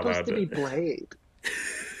That's out loud. supposed to be Blade.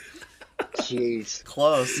 Jeez.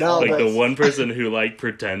 Close. No, Like but- the one person who like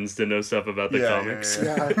pretends to know stuff about the comics.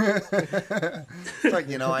 Yeah. It's like,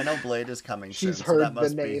 I know Blade is coming soon, She's so heard that the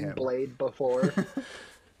must be name him. Blade before.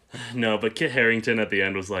 No, but Kit Harington at the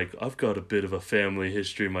end was like, I've got a bit of a family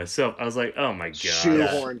history myself. I was like, oh my god.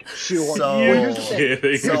 Shoehorned. Shoehorned. So- Well, here's the thing. Kidding.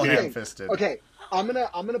 Here's So the thing. ham-fisted. Okay, I'm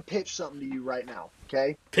gonna pitch something to you right now.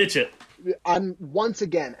 Okay, Pitch it. I'm once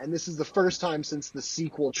again, and this is the first time since the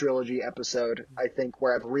sequel trilogy episode, I think,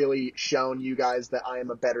 where I've really shown you guys that I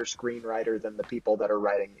am a better screenwriter than the people that are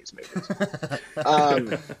writing these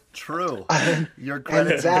movies. True. Your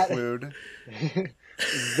credits that- include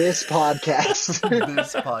This podcast.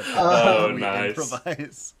 this podcast. Oh, where we nice.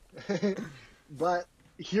 improvise. But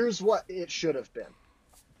here's what it should have been.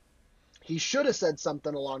 He should have said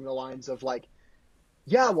something along the lines of like,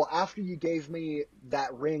 yeah, well, after you gave me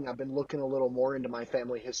that ring, I've been looking a little more into my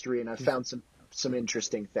family history and I've found some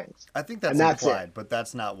interesting things. I think that's And that's implied, it. but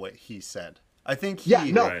that's not what he said. I think he, Yeah,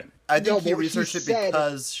 no. Right. I think No, he but he researched it said-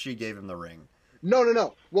 because she gave him the ring.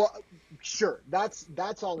 No. Well, sure, that's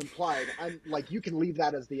all implied. I'm like, you can leave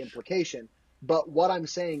that as the implication. But what I'm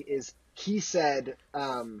saying is, he said,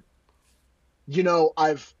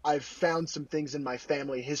 I've found some things in my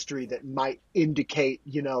family history that might indicate,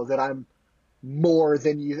 that I'm more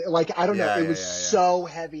than you. Like, I don't know. Yeah, It yeah, was yeah, yeah. so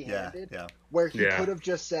Yeah, heavy-handed. yeah. Where he Yeah. could have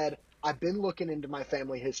just said, I've been looking into my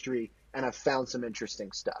family history and I've found some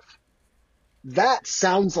interesting stuff. That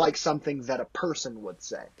sounds like something that a person would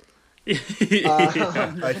say.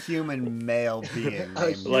 A human male being A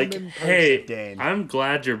named Like, human hey, Dane. I'm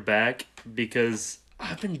glad you're back because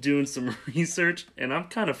I've been doing some research and I'm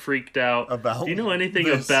kind of freaked out. About Do you know anything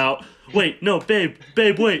this. about? Wait, no, babe, wait,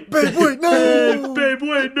 Babe, wait, no! babe,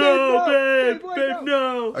 wait, no, Babe, babe, wait, babe,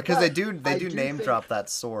 no. Because But they do I do name think- drop that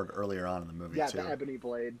sword earlier on in the movie Yeah, too. the ebony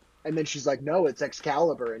blade. And then she's like, no, it's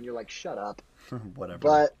Excalibur. And you're like, shut up. Whatever.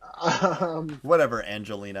 But, Whatever,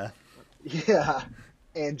 Angelina. yeah,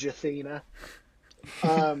 Angelina.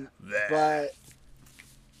 But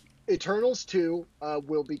Eternals 2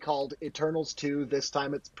 will be called Eternals 2. This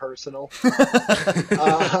time it's personal.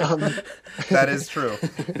 That is true.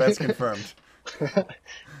 That's confirmed.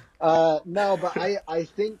 No, but I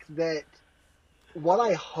think that what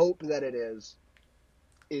I hope that it is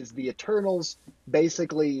the Eternals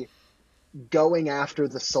basically going after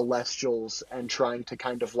the Celestials and trying to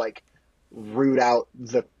kind of like root out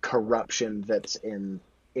the corruption that's in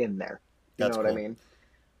there. You That's know what I cool. mean?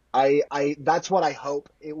 I that's what I hope.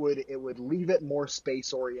 It would leave it more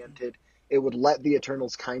space oriented. It would let the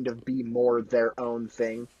Eternals kind of be more their own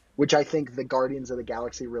thing, which I think the Guardians of the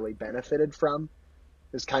Galaxy really benefited from.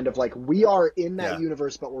 Is kind of like we are in that Yeah.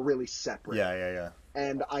 universe, but we're really separate. Yeah.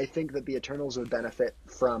 And I think that the Eternals would benefit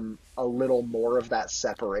from a little more of that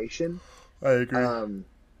separation. I agree.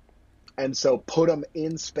 And so put them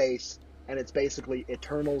in space, and it's basically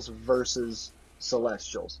Eternals versus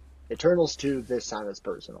Celestials. Eternals 2, this time it's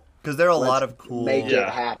personal. Because there are a Let's lot of cool make it Yeah.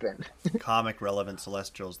 happen. comic relevant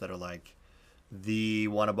Celestials that are like the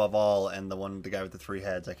one above all and the guy with the 3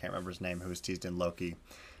 heads. I can't remember his name. Who was teased in Loki.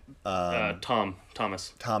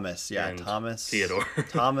 Thomas. Thomas. Yeah, and Thomas. Theodore.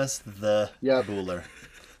 Thomas the Yep. Bueller.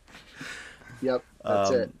 Yep,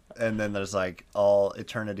 that's it. And then there's like all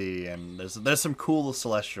Eternity, and there's some cool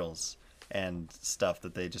Celestials and stuff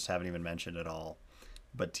that they just haven't even mentioned at all,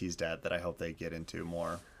 but teased at that I hope they get into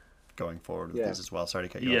more going forward with Yeah. these as well. Sorry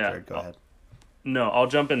to cut you Yeah. off, Jared. Go ahead. No, I'll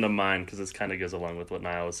jump into mine because this kind of goes along with what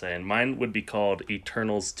Niall was saying. Mine would be called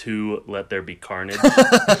Eternals 2 Let There Be Carnage.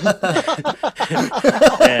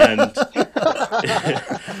 And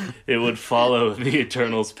it would follow the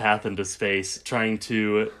Eternals' path into space, trying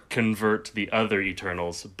to convert the other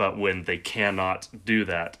Eternals, but when they cannot do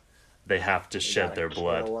that, they have to shed gotta their kill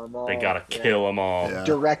blood. 'em all. They gotta Yeah. kill them all. Yeah.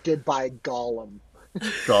 Directed by Gollum.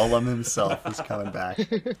 Gollum himself is coming back.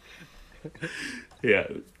 Yeah.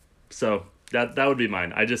 So that would be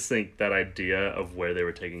mine. I just think that idea of where they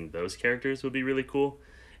were taking those characters would be really cool.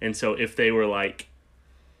 And so if they were like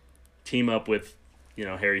team up with,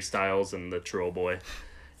 Harry Styles and the Troll Boy,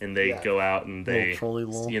 and they Yeah. go out and they, Little trolly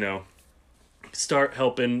lol. start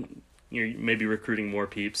helping, maybe recruiting more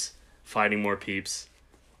peeps, fighting more peeps,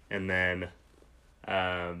 and then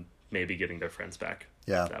maybe getting their friends back.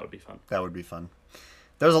 Yeah. That would be fun. That would be fun.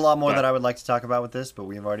 There's a lot more But- that I would like to talk about with this, but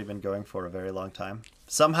we've already been going for a very long time.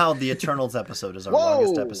 Somehow the Eternals episode is our Whoa!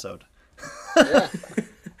 longest episode. Yeah.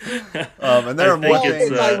 And there I are more think Well,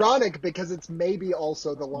 things. it's uh, ironic because it's maybe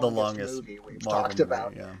also the longest movie we've Marvel talked movie,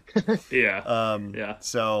 about. Yeah. Yeah. Yeah.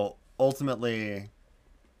 So ultimately,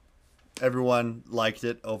 everyone liked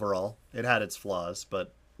it overall. It had its flaws,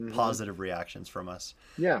 but positive reactions from us.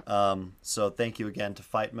 Yeah. So thank you again to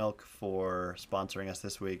Fight Milk for sponsoring us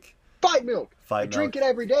this week. Fight milk. Fight I drink milk. it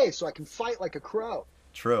every day so I can fight like a crow.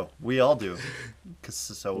 True, we all do,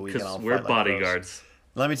 so we can all Because we're fight like crows. bodyguards.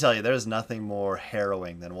 Let me tell you, there's nothing more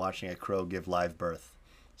harrowing than watching a crow give live birth.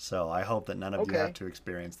 So I hope that none of you Okay. have to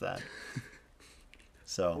experience that.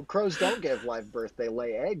 So Well, crows don't give live birth; they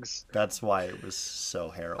lay eggs. that's why it was so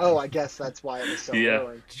harrowing. Oh, I guess that's why it was so Yeah,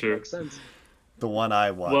 harrowing. true. Makes sense. The one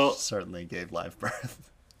I watched Well- certainly gave live birth.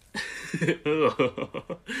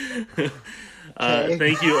 Okay.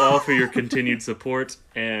 Thank you all for your continued support,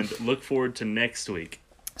 and look forward to next week.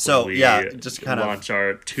 So when we yeah, just kind of launch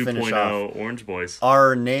our finish 2.0 off. Orange Boys.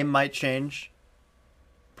 our name might change.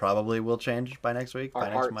 Probably will change by next week, Our by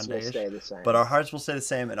next hearts will Monday-ish. stay the same. But our hearts will stay the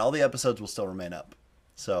same, and all the episodes will still remain up.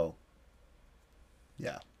 So,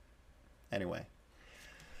 yeah. Anyway.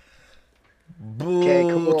 Okay,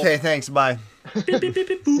 cool. Okay, thanks. Bye.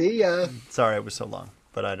 See ya. Sorry it was so long,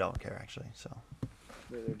 but I don't care actually. So,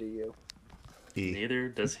 Neither do you. E. Neither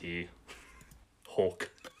does he. Hulk.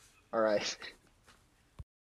 All right.